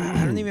even.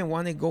 I don't even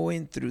want to go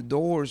in through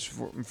doors.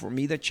 For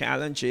me, the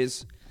challenge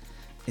is,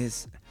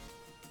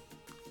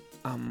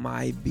 am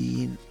I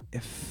being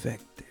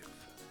effective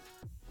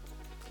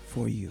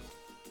for you?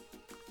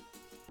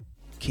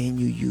 Can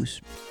you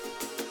use me?